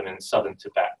 to 7 in southern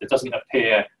Tibet. There doesn't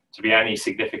appear to be any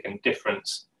significant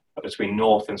difference between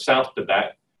North and South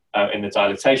Tibet in the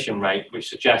dilatation rate, which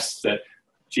suggests that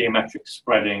geometric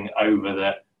spreading over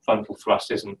the frontal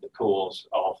thrust isn't the cause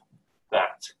of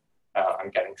that. I'm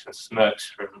getting some smirks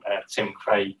from Tim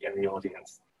Craig in the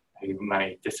audience, who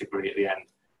may disagree at the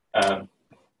end.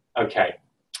 Okay,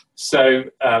 so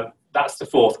that's the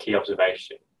fourth key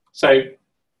observation. So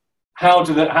how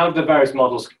do the various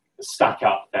models stack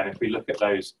up then if we look at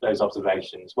those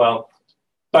observations? Well,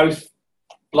 both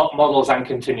block models and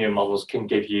continuum models can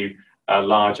give you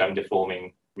large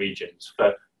undeforming regions.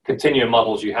 For continuum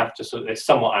models, you have to it's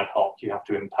somewhat ad hoc. You have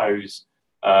to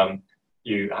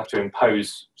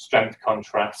impose strength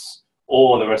contrasts,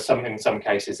 or there are in some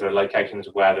cases there are locations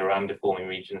where there are undeforming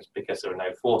regions because there are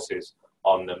no forces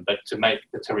on them. But to make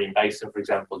the Tarim Basin, for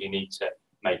example, you need to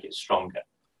make it stronger.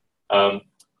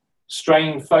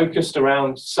 Strain focused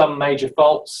around some major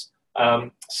faults.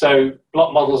 So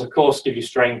block models, of course, give you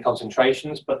strain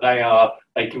concentrations, but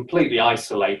they completely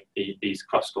isolate these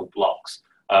crustal blocks,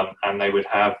 and they would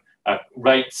have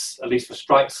rates, at least for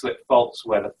strike slip faults,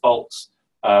 where the faults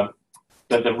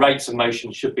the rates of motion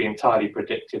should be entirely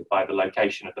predicted by the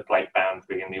location of the plate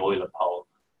boundary and the Euler pole,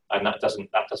 and that doesn't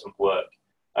work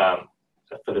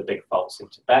for the big faults in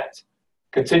Tibet.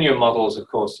 Continuum models, of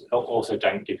course, also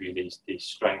don't give you these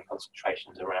strain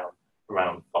concentrations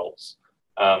around faults.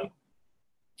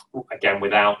 Again,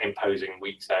 without imposing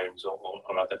weak zones or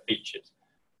other features.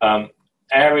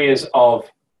 Areas of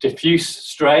diffuse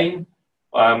strain,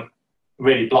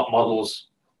 really block models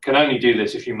can only do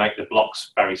this if you make the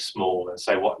blocks very small, and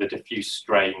so what the diffuse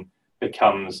strain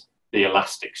becomes the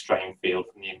elastic strain field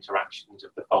from the interactions of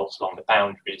the faults along the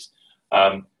boundaries.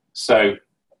 So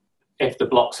if the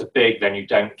blocks are big, then you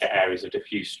don't get areas of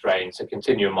diffuse strain. So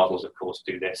continuum models, of course,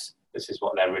 do this. This is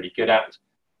what they're really good at.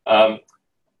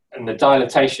 And the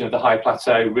dilatation of the high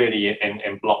plateau, really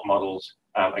in block models,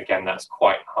 again, that's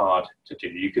quite hard to do.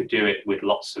 You could do it with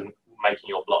lots of making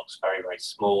your blocks very, very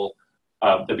small.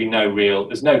 There'd be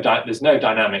there's no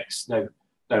dynamics, no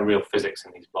real physics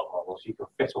in these block models. You can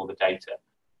fit all the data,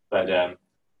 but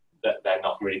they're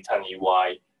not really telling you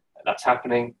why that's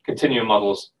happening. Continuum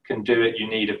models can do it. You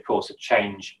need, of course, a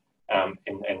change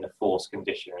in the force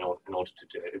condition in order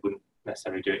to do it. It wouldn't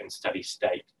necessarily do it in steady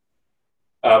state.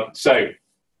 So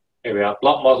here we are.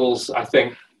 Block models, I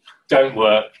think, don't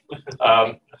work,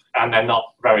 and they're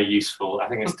not very useful. I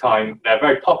think it's time. They're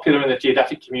very popular in the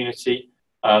geodetic community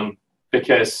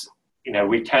because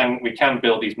we can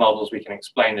build these models. We can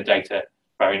explain the data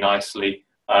very nicely.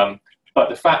 But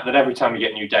the fact that every time we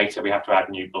get new data, we have to add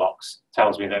new blocks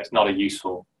tells me that it's not a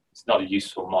useful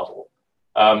model.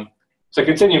 So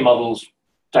continuum models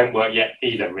don't work yet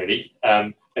either, really.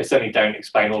 They certainly don't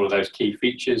explain all of those key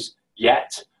features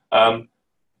yet.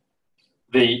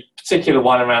 The particular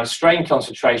one around strain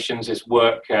concentrations is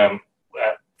work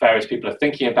various people are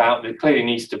thinking about. There clearly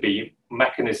needs to be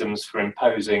mechanisms for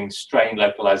imposing strain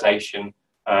localization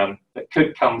that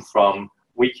could come from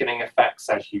weakening effects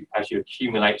as you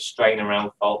accumulate strain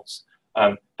around faults.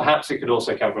 Perhaps it could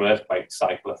also come from earthquake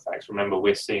cycle effects. Remember,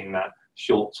 we're seeing that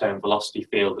short-term velocity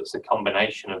field that's a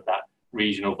combination of that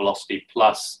regional velocity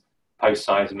plus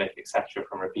post-seismic, etc.,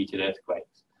 from repeated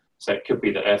earthquakes. So it could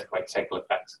be that earthquake cycle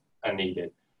effects are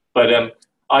needed. But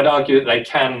I'd argue that they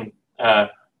can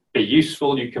be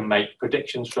useful. You can make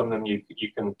predictions from them. You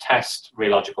can test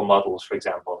rheological models, for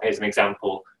example. Here's an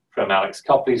example from Alex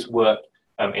Copley's work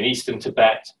in eastern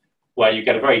Tibet, where you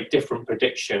get a very different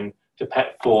prediction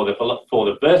for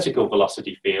the vertical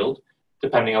velocity field,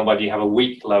 depending on whether you have a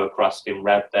weak lower crust in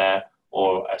red there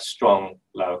or a strong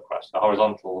lower crust. The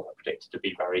horizontal are predicted to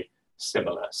be very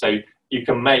similar. So you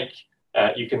can make,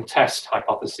 you can test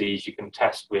hypotheses, you can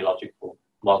test rheological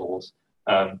models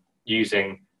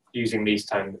using these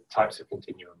types of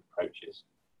continuum approaches.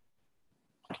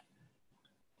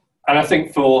 And I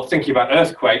think for thinking about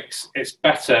earthquakes, it's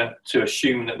better to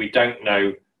assume that we don't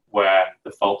know where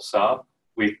the faults are.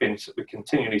 We're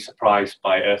continually surprised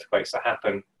by earthquakes that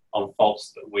happen on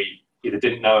faults that we either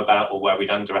didn't know about or where we'd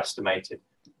underestimated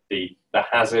the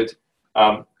hazard.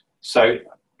 So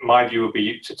my view would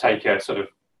be to take a sort of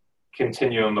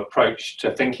continuum approach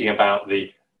to thinking about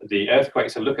the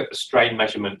earthquakes and look at the strain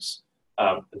measurements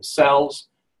themselves.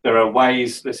 There are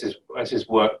ways, this is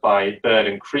work by Bird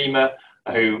and Creamer,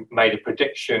 who made a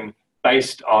prediction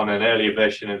based on an earlier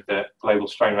version of the global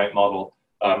strain rate model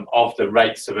of the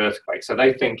rates of earthquakes. So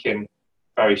they think in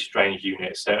very strange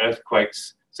units. So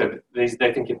earthquakes, so they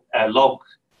think in log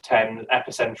 10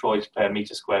 epicentroids per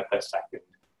meter square per second,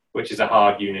 which is a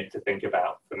hard unit to think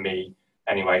about for me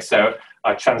anyway. So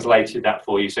I translated that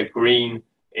for you. So green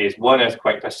is 1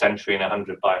 earthquake per century in a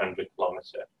 100 by 100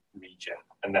 kilometer region,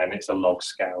 and then it's a log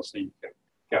scale, so you can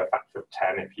go a factor of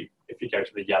 10 if you go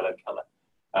to the yellow color.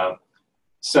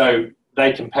 So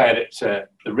they compared it to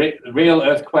the real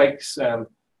earthquakes,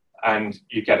 and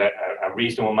you get a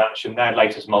reasonable match. In their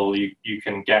latest model, you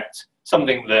can get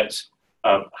something that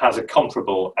has a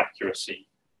comparable accuracy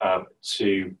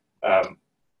to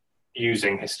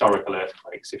using historical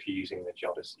earthquakes if you're using the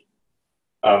geodesy.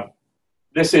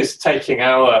 This is taking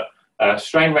our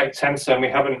strain rate tensor,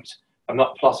 and I'm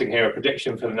not plotting here a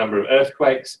prediction for the number of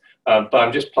earthquakes, but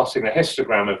I'm just plotting the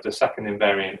histogram of the second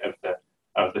invariant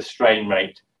of the strain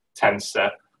rate tensor.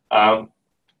 And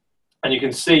you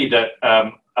can see that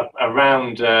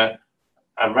around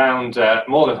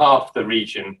more than half the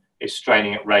region is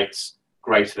straining at rates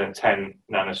greater than 10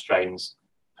 nanostrains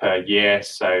per year.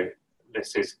 So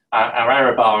this is, our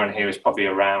error bar in here is probably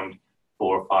around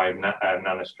 4 or 5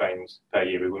 nanostrains per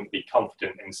year. We wouldn't be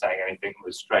confident in saying anything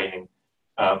was straining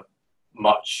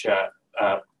much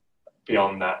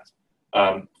beyond that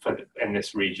in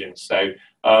this region. So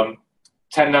 10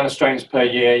 nanostrains per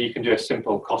year, you can do a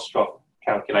simple cost drop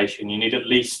calculation. You need at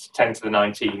least 10 to the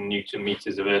 19 Newton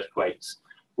meters of earthquakes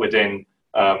within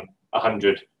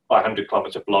 100 by 100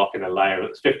 kilometer block in a layer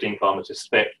that's 15 kilometers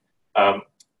thick per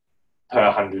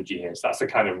 100 years. That's the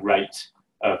kind of rate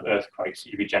of earthquakes that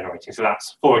you'd be generating. So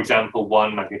that's, for example,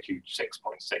 1 magnitude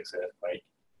 6.6 earthquake.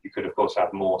 You could, of course,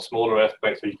 have more smaller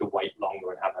earthquakes, or you could wait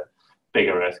longer and have a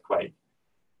bigger earthquake.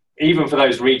 Even for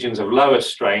those regions of lower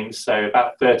strains, so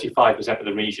about 35% of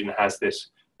the region has this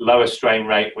lower strain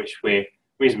rate, which we're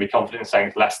reasonably confident in saying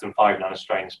is less than 5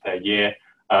 nanostrains per year.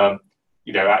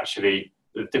 You know, actually,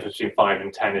 the difference between 5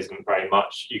 and 10 isn't very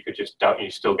much. You could just, you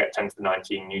still get 10 to the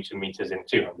 19 Newton meters in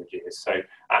 200 years. So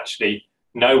actually,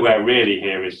 nowhere really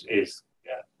here is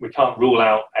we can't rule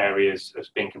out areas as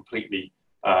being completely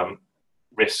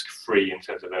risk-free in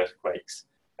terms of earthquakes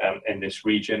in this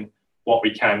region. What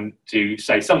we can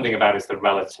say something about is the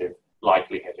relative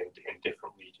likelihood in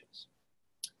different regions.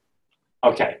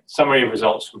 Okay, summary of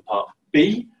results from part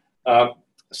B.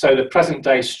 So the present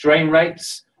day strain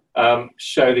rates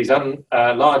show these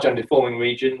large undeforming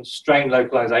regions, strain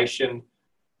localization,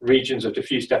 regions of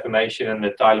diffuse deformation, and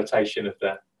the dilatation of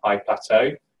the high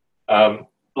plateau.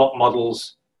 Block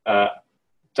models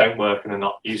don't work and are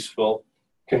not useful.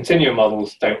 Continuum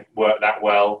models don't work that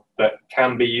well, but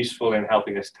can be useful in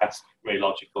helping us test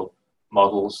rheological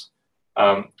models.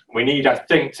 We need, I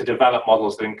think, to develop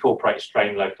models that incorporate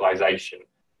strain localization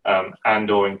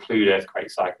and or include earthquake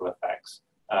cycle effects.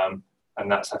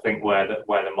 And that's, I think, where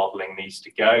the modeling needs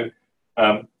to go.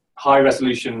 High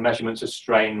resolution measurements of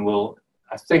strain will,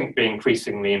 I think, be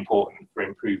increasingly important for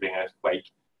improving earthquake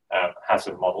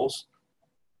hazard models.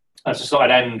 And so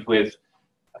I'd end with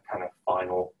a kind of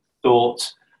final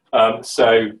thought.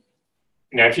 So,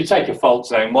 if you take a fault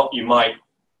zone, what you might,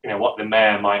 what the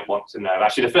mayor might want to know.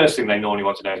 Actually, the first thing they normally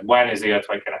want to know is when is the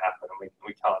earthquake going to happen, and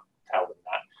we can't tell them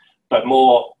that. But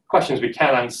more questions we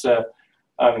can answer.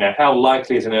 How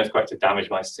likely is an earthquake to damage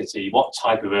my city? What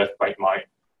type of earthquake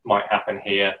might happen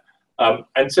here?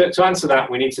 And to answer that,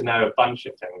 we need to know a bunch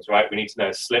of things, right? We need to know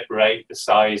the slip rate, the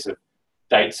size of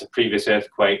dates of previous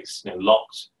earthquakes,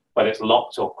 locked, whether it's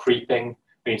locked or creeping.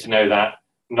 We need to know that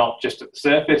not just at the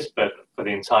surface, but for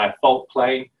the entire fault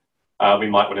plane. We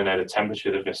might want to know the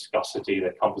temperature, the viscosity,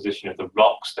 the composition of the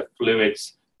rocks, the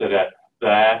fluids that are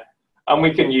there. And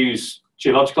we can use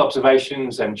geological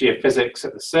observations and geophysics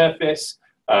at the surface.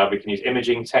 We can use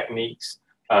imaging techniques.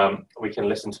 We can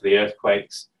listen to the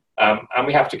earthquakes. And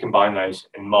we have to combine those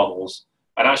in models.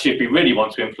 And actually, if we really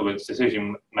want to influence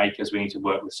decision makers, we need to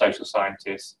work with social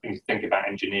scientists. We need to think about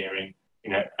engineering,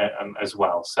 as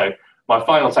well. So my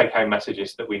final take-home message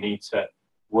is that we need to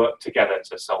work together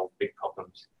to solve big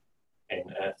problems in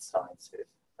earth sciences.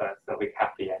 So that's a big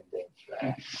happy ending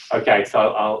there. Okay, so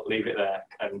I'll leave it there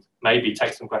and maybe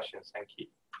take some questions. Thank you.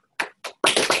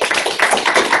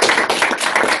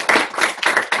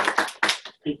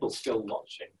 People still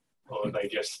watching, or are they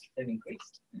just... They've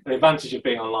increased. The advantage of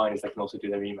being online is they can also do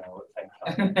their email at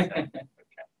the same time. So, okay,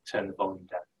 turn the volume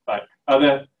down. Right, are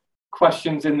there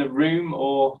questions in the room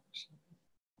or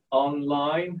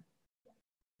online?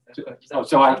 Oh,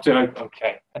 so I have to,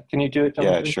 okay. Can you do it?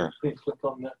 Yeah, sure. Please click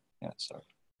on the Yeah, sorry.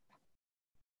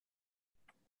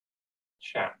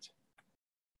 chat.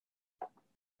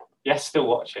 Yes, still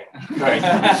watching. Great.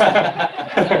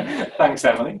 Thanks,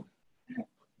 Emily.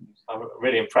 I'm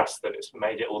really impressed that it's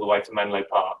made it all the way to Menlo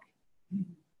Park.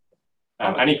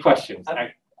 Any questions?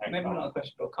 Maybe not a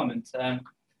question, but a comment. I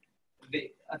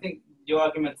think your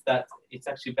argument that it's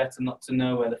actually better not to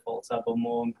know where the faults are, but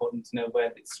more important to know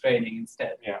where it's straining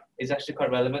instead, is actually quite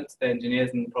relevant to the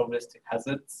engineers and the probabilistic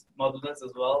hazards modelers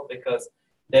as well, because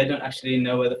they don't actually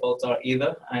know where the faults are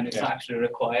either, and it's not actually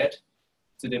required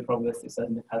to do probabilistic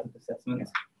hazard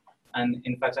assessments. And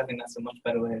in fact, I think that's a much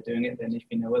better way of doing it than if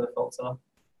you know where the faults are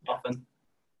often.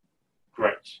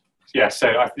 Great. Yeah,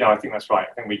 so I think that's right.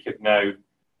 I think we could know,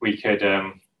 you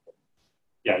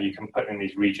can put in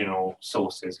these regional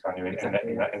sources kind of in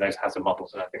those hazard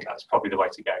models, and I think that's probably the way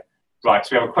to go. Right,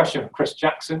 so we have a question from Chris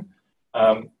Jackson.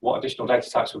 What additional data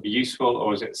types would be useful,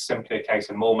 or is it simply a case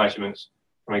of more measurements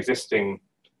from existing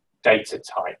data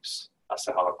types? That's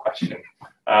a hard question.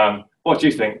 What do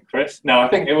you think, Chris? No, I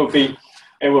think it would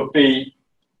be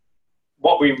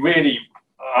what we really,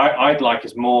 I'd like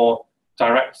is more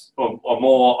direct or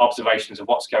more observations of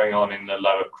what's going on in the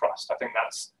lower crust. I think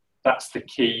that's the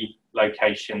key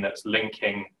location that's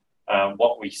linking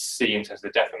what we see in terms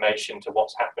of the deformation to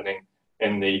what's happening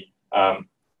in the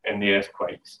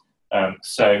earthquakes.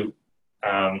 So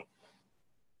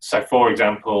for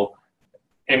example,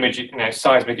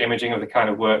 seismic imaging of the kind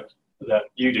of work that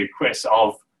you do, Chris,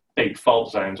 of big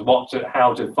fault zones. What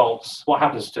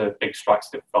happens to big strike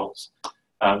slip faults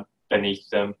beneath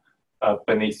them?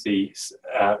 Beneath the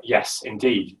yes,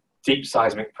 indeed, deep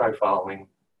seismic profiling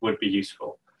would be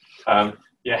useful. And,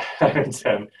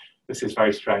 this is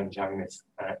very strange having this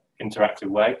interactive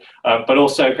way, but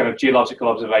also kind of geological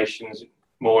observations,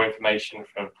 more information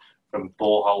from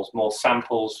boreholes, more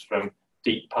samples from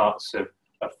deep parts of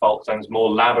fault zones, more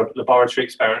laboratory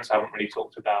experiments I haven't really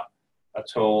talked about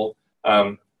at all,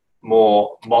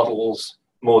 more models,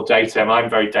 more data. And I'm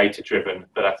very data driven,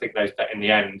 but I think that in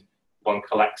the end, one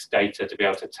collects data to be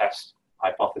able to test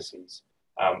hypotheses.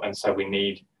 And so we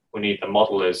need the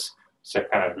modelers to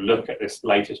kind of look at this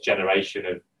latest generation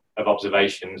of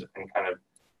observations and kind of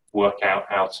work out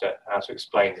how to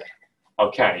explain it.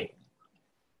 Okay.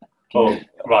 Oh,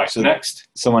 right. So next.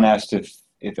 Someone asked if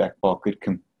Ekbal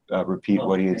could repeat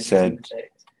what he had said.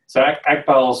 So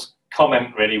Ekbal's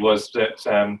comment really was that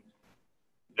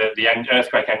the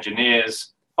earthquake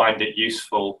engineers find it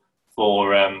useful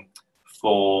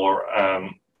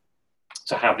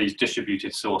to have these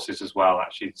distributed sources as well,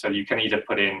 actually. So you can either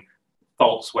put in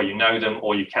faults where you know them,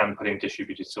 or you can put in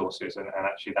distributed sources, and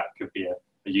actually that could be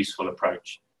a useful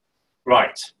approach.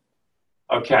 Right.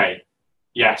 Okay.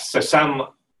 Yes. So Sam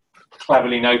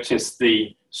cleverly noticed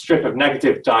the strip of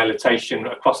negative dilatation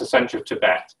across the center of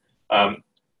Tibet, and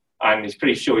he's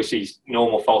pretty sure he sees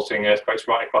normal faulting earthquakes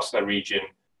right across the region.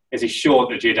 Is he sure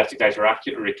that the geodetic data are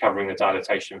accurately recovering the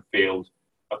dilatation field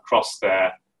across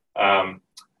there?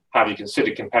 Have you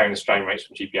considered comparing the strain rates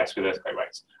from GPS with earthquake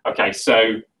rates? Okay,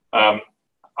 so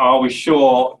are we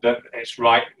sure that it's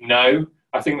right? No.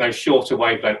 I think those shorter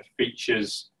wavelength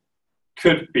features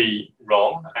could be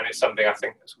wrong, and it's something I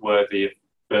think that's worthy of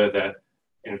further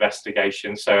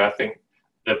investigation. So I think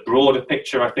the broader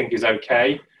picture I think is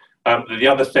okay. The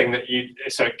other thing that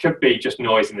so it could be just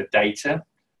noise in the data,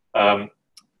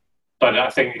 but I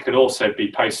think it could also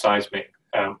be post-seismic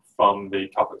from the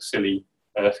Kopaxili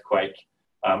earthquake,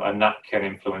 and that can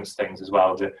influence things as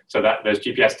well. So that those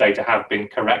GPS data have been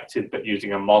corrected, but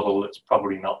using a model that's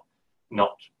probably not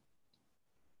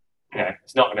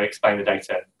it's not going to explain the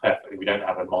data perfectly. We don't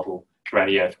have a model for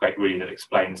any earthquake really that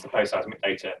explains the post-seismic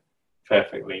data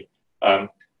perfectly.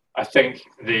 I think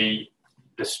the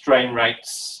strain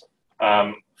rates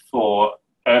for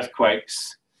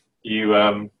earthquakes,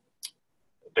 the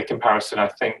comparison I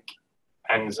think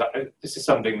ends up. This is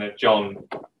something that John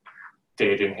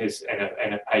did in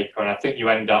a paper, and I think you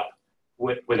end up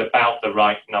with about the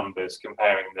right numbers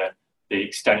comparing the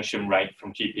extension rate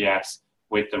from GPS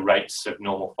with the rates of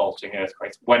normal faulting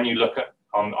earthquakes. When you look at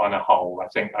on a whole,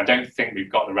 I don't think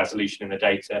we've got the resolution in the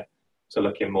data to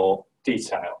look in more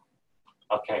detail.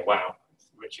 Okay, wow,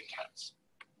 Richard Katz.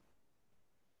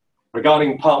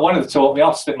 Regarding part one of the talk, the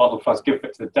artificial model provides good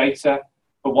fit to the data,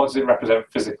 but what does it represent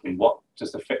physically? What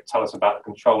does the fit tell us about the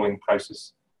controlling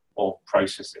process or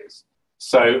processes?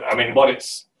 So, I mean, what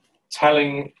it's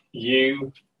telling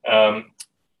you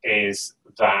is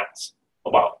that,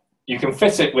 well, you can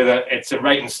fit it with it's a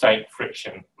rate and state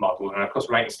friction model. And of course,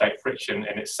 rate and state friction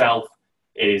in itself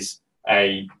is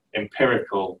a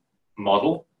empirical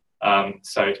model.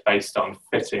 So it's based on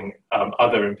fitting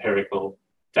other empirical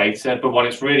data. But what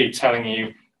it's really telling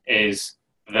you is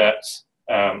that,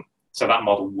 so that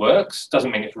model works,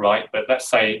 doesn't mean it's right, but let's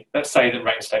say that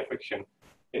rate and state friction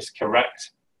is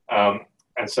correct.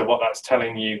 And so what that's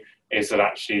telling you is that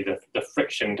actually the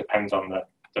friction depends on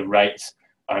the rate,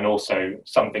 and also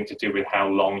something to do with how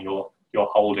long you're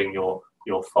holding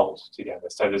your fault together.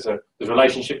 So there's a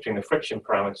relationship between the friction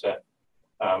parameter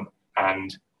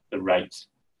and the rate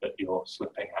that you're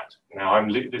slipping at. Now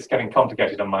it's getting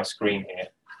complicated on my screen here.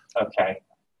 Okay.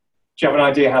 Do you have an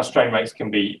idea how strain rates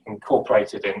can be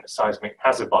incorporated in seismic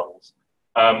hazard models?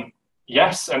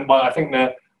 Yes, and well, I think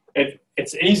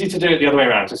it's easy to do it the other way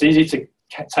around. So it's easy to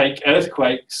take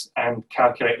earthquakes and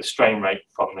calculate the strain rate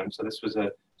from them. So this was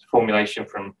a formulation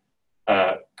from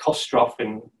Kostroff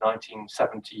in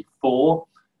 1974,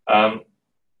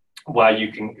 where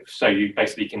you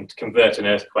basically can convert an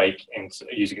earthquake into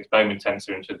using its moment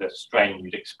tensor into the strain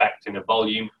you'd expect in a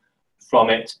volume from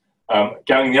it.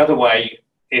 Going the other way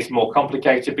is more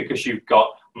complicated because you've got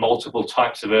multiple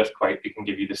types of earthquake that can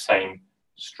give you the same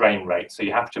strain rate. So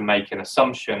you have to make an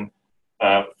assumption,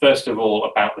 first of all,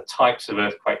 about the types of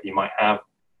earthquake you might have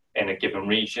in a given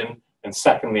region, and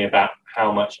secondly, about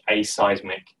how much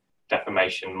aseismic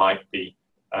deformation might be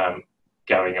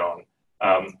going on.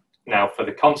 Now, for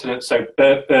the continent, so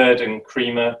Bird and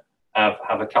Creamer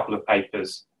have a couple of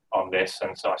papers on this,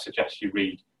 and so I suggest you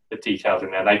read the details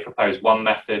in there. They propose one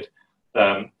method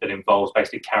that involves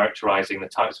basically characterizing the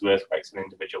types of earthquakes in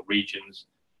individual regions,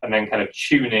 and then kind of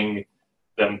tuning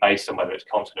them based on whether it's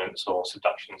continents or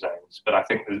subduction zones. But I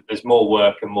think there's more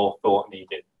work and more thought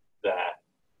needed there.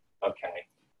 Okay,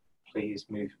 please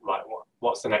move. Right,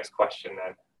 what's the next question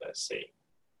then? Let's see.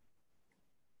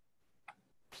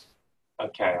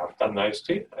 Okay, I've done those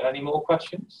two. Any more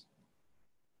questions?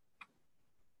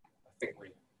 I think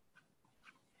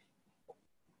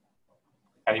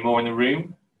any more in the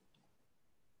room?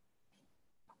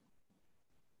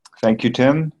 Thank you,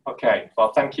 Tim. Okay,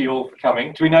 well, thank you all for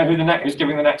coming. Do we know who's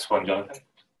giving the next one, Jonathan?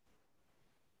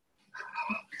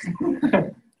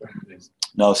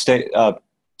 No, stay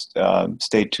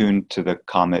tuned to the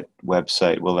COMET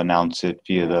website. We'll announce it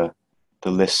via the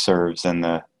listservs and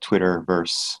the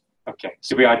Twitterverse. Okay,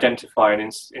 so we identify an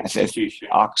institution.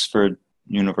 Oxford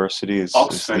University is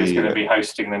going to be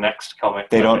hosting the next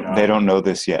COMET. They don't know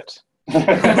this yet.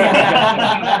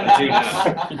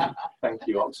 Thank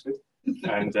you, Oxford.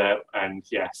 And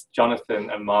yes,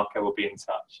 Jonathan and Marco will be in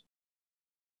touch.